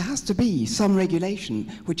there has to be some regulation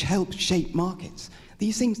which helps shape markets.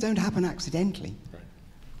 These things don't happen accidentally. Right.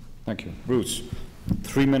 Thank you. Bruce,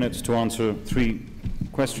 3 minutes to answer 3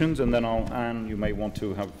 questions, and then Anne, you may want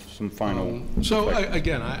to have some final. I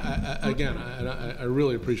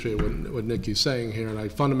really appreciate what Nikki's saying here, and I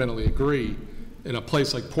fundamentally agree. In a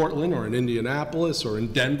place like Portland or in Indianapolis or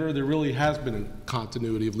in Denver, there really has been a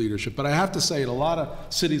continuity of leadership. But I have to say, in a lot of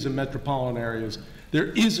cities and metropolitan areas, there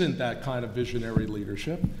isn't that kind of visionary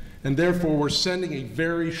leadership, and therefore we're sending a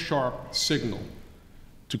very sharp signal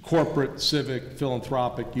to corporate, civic,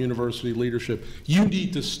 philanthropic, university leadership. You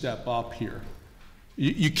need to step up here.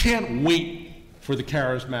 You can't wait for the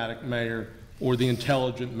charismatic mayor or the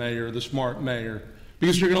intelligent mayor, the smart mayor,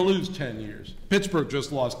 because you're going to lose 10 years. Pittsburgh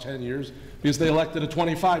just lost 10 years because they elected a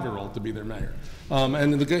 25-year-old to be their mayor.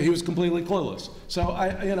 And he was completely clueless. So,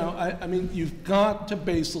 I mean, you've got to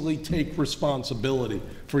basically take responsibility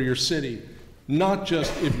for your city, not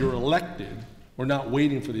just if you're elected, or not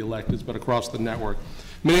waiting for the electeds, but across the network.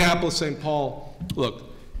 Minneapolis, St. Paul, look,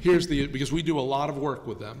 because we do a lot of work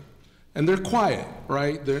with them, and they're quiet,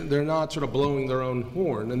 right? They're not sort of blowing their own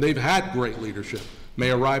horn, and they've had great leadership.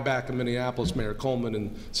 Mayor Ryback in Minneapolis, Mayor Coleman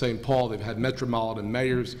in St. Paul, they've had metropolitan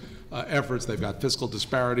mayors' efforts, they've got fiscal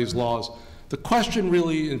disparities laws. The question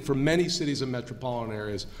really, and for many cities and metropolitan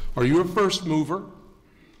areas, are you a first mover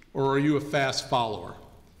or are you a fast follower,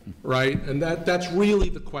 right? And that's really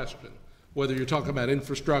the question, whether you're talking about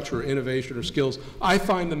infrastructure or innovation or skills. I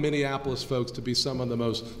find the Minneapolis folks to be some of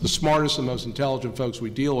the smartest and most intelligent folks we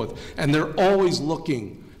deal with, and they're always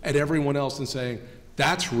looking at everyone else and saying,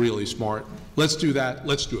 that's really smart, let's do that,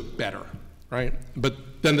 let's do it better, right? But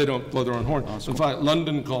then they don't blow their own horn. In fact,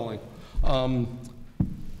 London calling.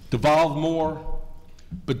 Devolve more,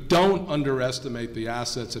 but don't underestimate the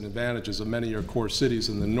assets and advantages of many of your core cities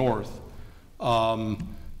in the north.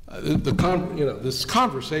 This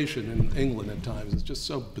conversation in England at times is just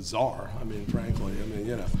so bizarre. I mean, frankly,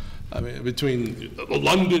 between the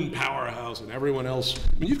London powerhouse and everyone else,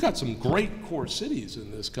 I mean, you've got some great core cities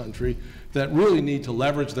in this country that really need to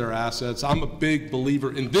leverage their assets. I'm a big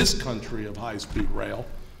believer in this country of high-speed rail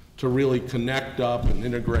to really connect up and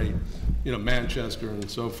integrate, Manchester and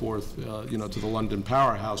so forth, to the London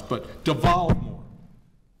powerhouse, but devolve more.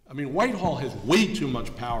 I mean, Whitehall has way too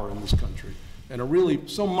much power in this country, and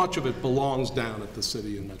so much of it belongs down at the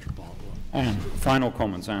city and metropolitan. Anne, final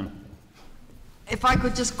comments, Anne. If I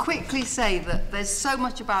could just quickly say that there's so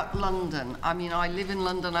much about London. I mean, I live in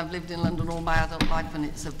London, I've lived in London all my adult life, and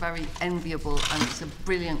it's a very enviable and it's a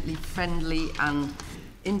brilliantly friendly and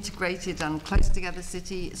integrated and close together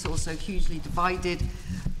city. It's also hugely divided,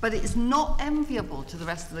 but it's not enviable to the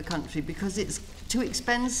rest of the country because it's too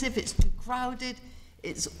expensive, it's too crowded,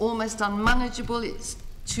 it's almost unmanageable, it's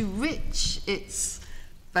too rich, it's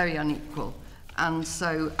very unequal. And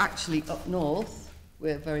so actually up north,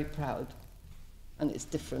 we're very proud. And it's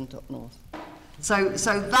different up north. So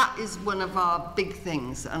that is one of our big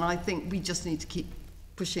things, and I think we just need to keep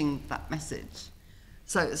pushing that message.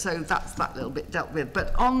 So that's that little bit dealt with.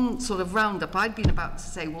 But on sort of roundup, I'd been about to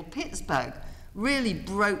say, well, Pittsburgh really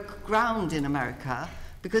broke ground in America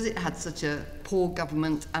because it had such a poor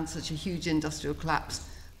government and such a huge industrial collapse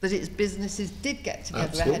that its businesses did get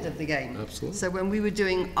together ahead of the game. Absolutely. So when we were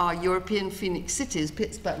doing our European Phoenix cities,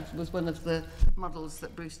 Pittsburgh was one of the models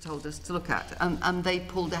that Bruce told us to look at, and they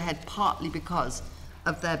pulled ahead partly because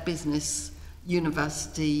of their business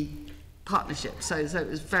university partnership. So it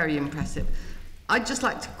was very impressive. I'd just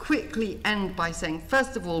like to quickly end by saying,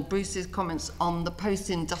 first of all, Bruce's comments on the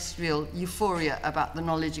post-industrial euphoria about the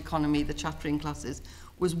knowledge economy, the chattering classes,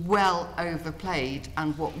 was well overplayed,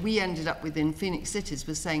 and what we ended up with in Phoenix cities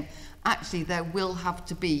was saying, actually, there will have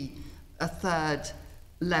to be a third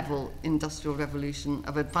level industrial revolution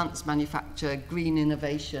of advanced manufacture, green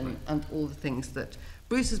innovation, and all the things that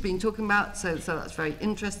Bruce has been talking about, so that's very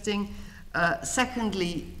interesting.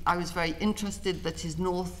 Secondly, I was very interested that his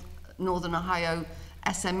Northern Ohio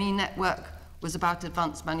SME network was about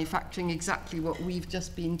advanced manufacturing, exactly what we've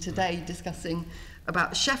just been today discussing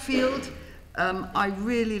about Sheffield. I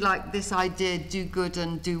really like this idea, do good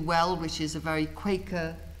and do well, which is a very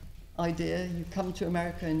Quaker idea. You come to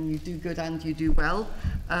America and you do good and you do well.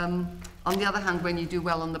 On the other hand, when you do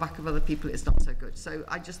well on the back of other people, it's not so good. So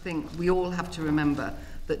I just think we all have to remember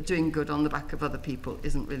that doing good on the back of other people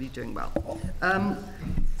isn't really doing well.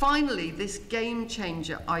 Finally, this game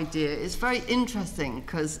changer idea is very interesting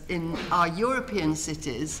because in our European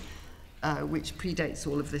cities, which predates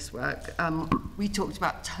all of this work, we talked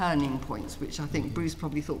about turning points, which I think Bruce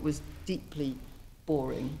probably thought was deeply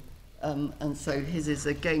boring. And so his is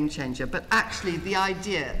a game changer. But actually, the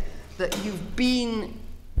idea that you've been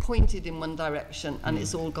pointed in one direction and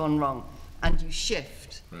it's all gone wrong, and you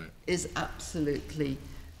shift, is absolutely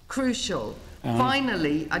crucial.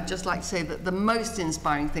 Finally, I'd just like to say that the most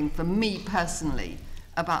inspiring thing for me personally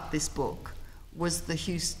about this book was the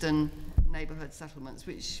Houston neighborhood settlements,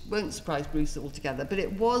 which won't surprise Bruce altogether, but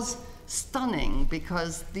it was stunning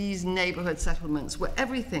because these neighborhood settlements were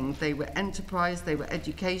everything. They were enterprise, they were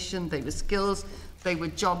education, they were skills, they were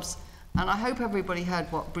jobs. And I hope everybody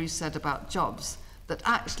heard what Bruce said about jobs, that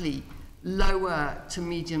actually lower to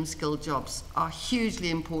medium skilled jobs are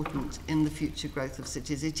hugely important in the future growth of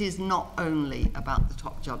cities. It is not only about the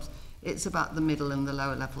top jobs, it's about the middle and the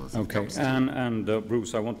lower levels of jobs. Okay, and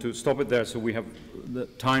Bruce, I want to stop it there so we have the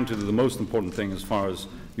time to do the most important thing as far as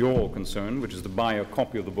you're all concerned, which is to buy a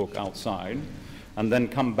copy of the book outside and then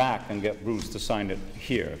come back and get Bruce to sign it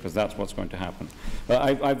here, because that's what's going to happen.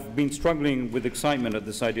 I've been struggling with excitement at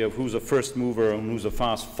this idea of who's a first mover and who's a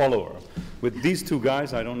fast follower. With these two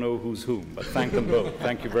guys, I don't know who's whom, but thank them both.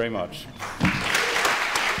 Thank you very much.